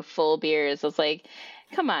carrying full beers. It's like,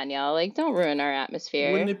 come on, y'all! Like, don't ruin our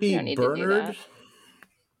atmosphere. Wouldn't it We be don't need to do Bernard? that.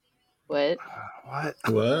 What? What?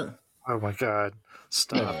 What? Oh my God.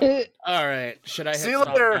 Stop. All right. Should I hit See you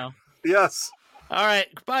stop later. now? Yes. All right.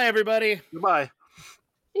 Goodbye, everybody. Goodbye.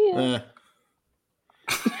 Yeah.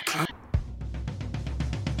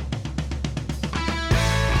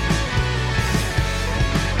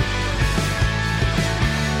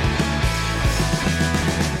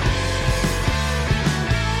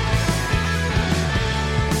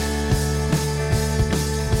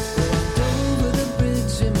 Over the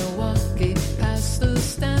bridge in Milwaukee, past the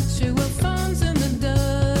statue of Fonz in the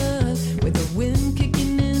dust, with the wind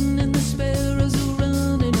kicking in and the sparrows are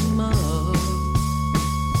running amok.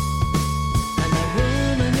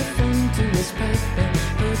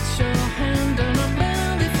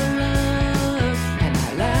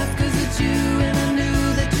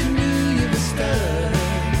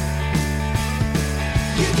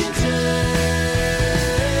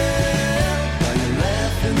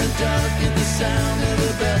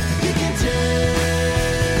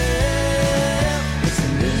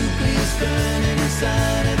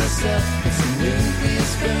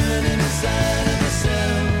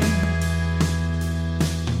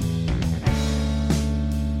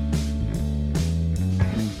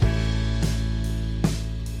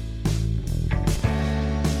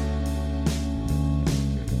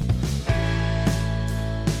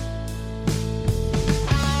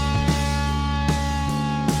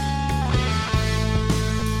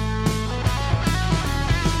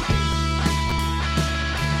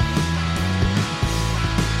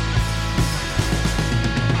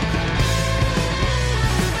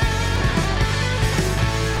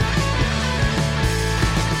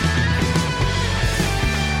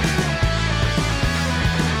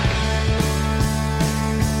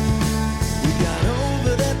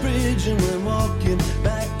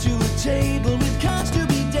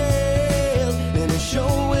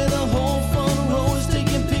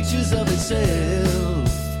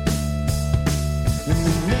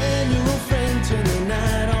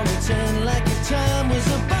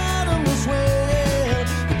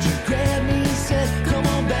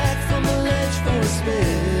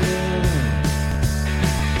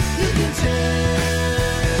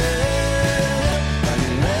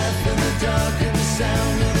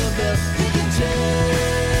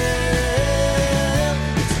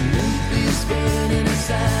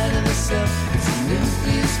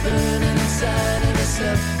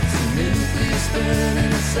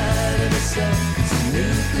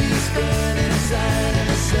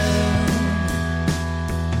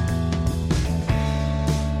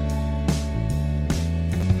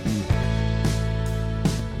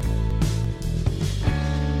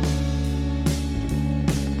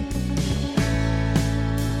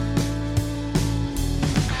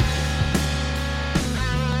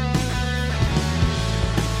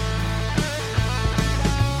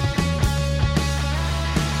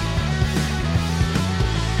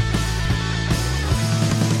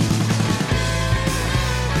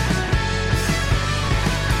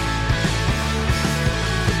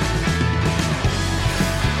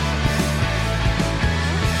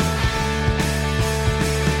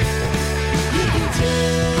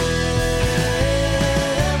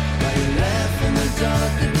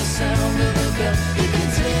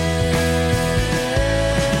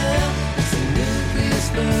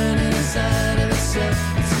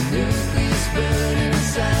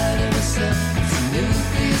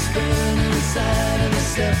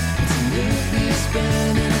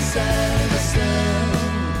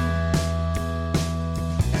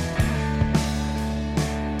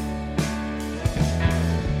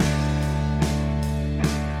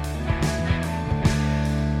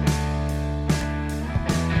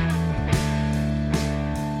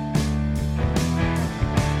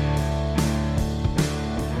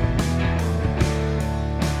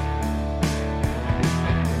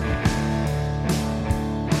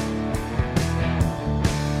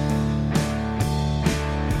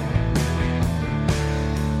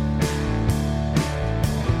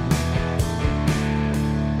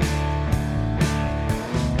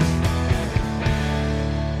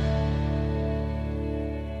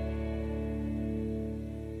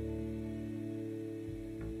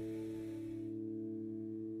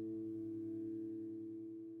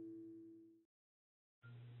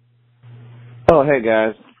 Oh, hey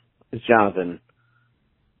guys, it's Jonathan.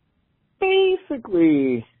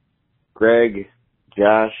 Basically, Greg,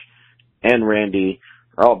 Josh, and Randy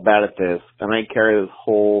are all bad at this, and I carry this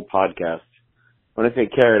whole podcast. When I say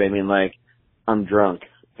carry it, I mean like I'm drunk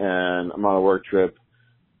and I'm on a work trip.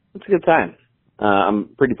 It's a good time.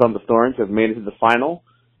 I'm pretty pumped the Thorns have made it to the final.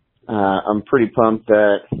 I'm pretty pumped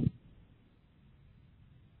that,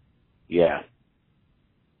 yeah,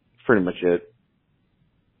 that's pretty much it.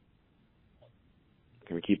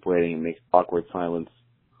 Can we keep waiting and make awkward silence?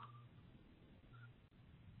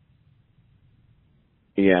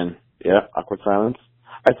 Again, yeah, awkward silence.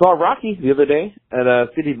 I saw Rocky the other day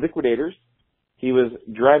at City Liquidators. He was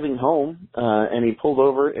driving home, and he pulled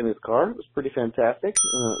over in his car. It was pretty fantastic.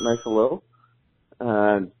 Nice hello.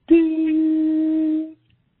 Ding.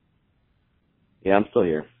 Yeah, I'm still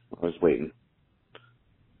here. I was waiting.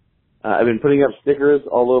 I've been putting up stickers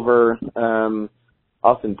all over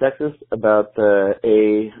Austin, Texas about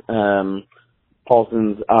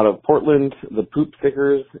Paulson's out of Portland, the poop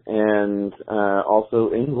stickers, and also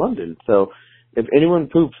in London. So if anyone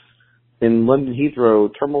poops in London Heathrow,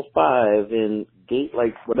 Terminal 5, in gate,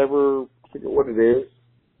 like whatever, I forget what it is,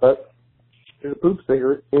 but there's a poop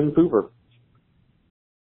sticker in Pooper.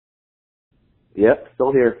 Yep,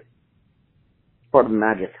 still here. Part of the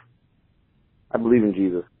magic. I believe in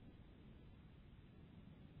Jesus.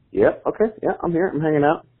 Yep, okay, yeah, I'm here. I'm hanging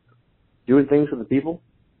out. Doing things for the people.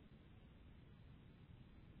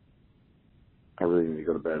 I really need to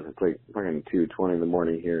go to bed. It's like fucking 2:20 in the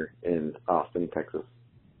morning here in Austin, Texas.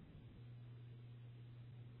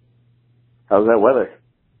 How's that weather?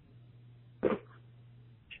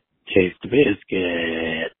 Taste the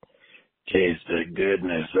biscuit. Taste the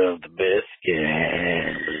goodness of the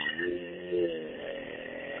biscuit.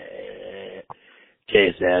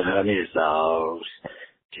 Taste that honey sauce.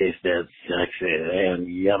 Taste that sexy and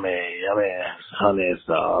yummy honey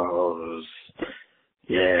sauce.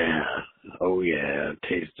 Yeah. Oh yeah.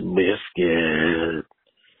 Taste the biscuit.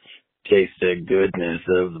 Taste the goodness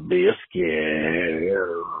of the biscuit.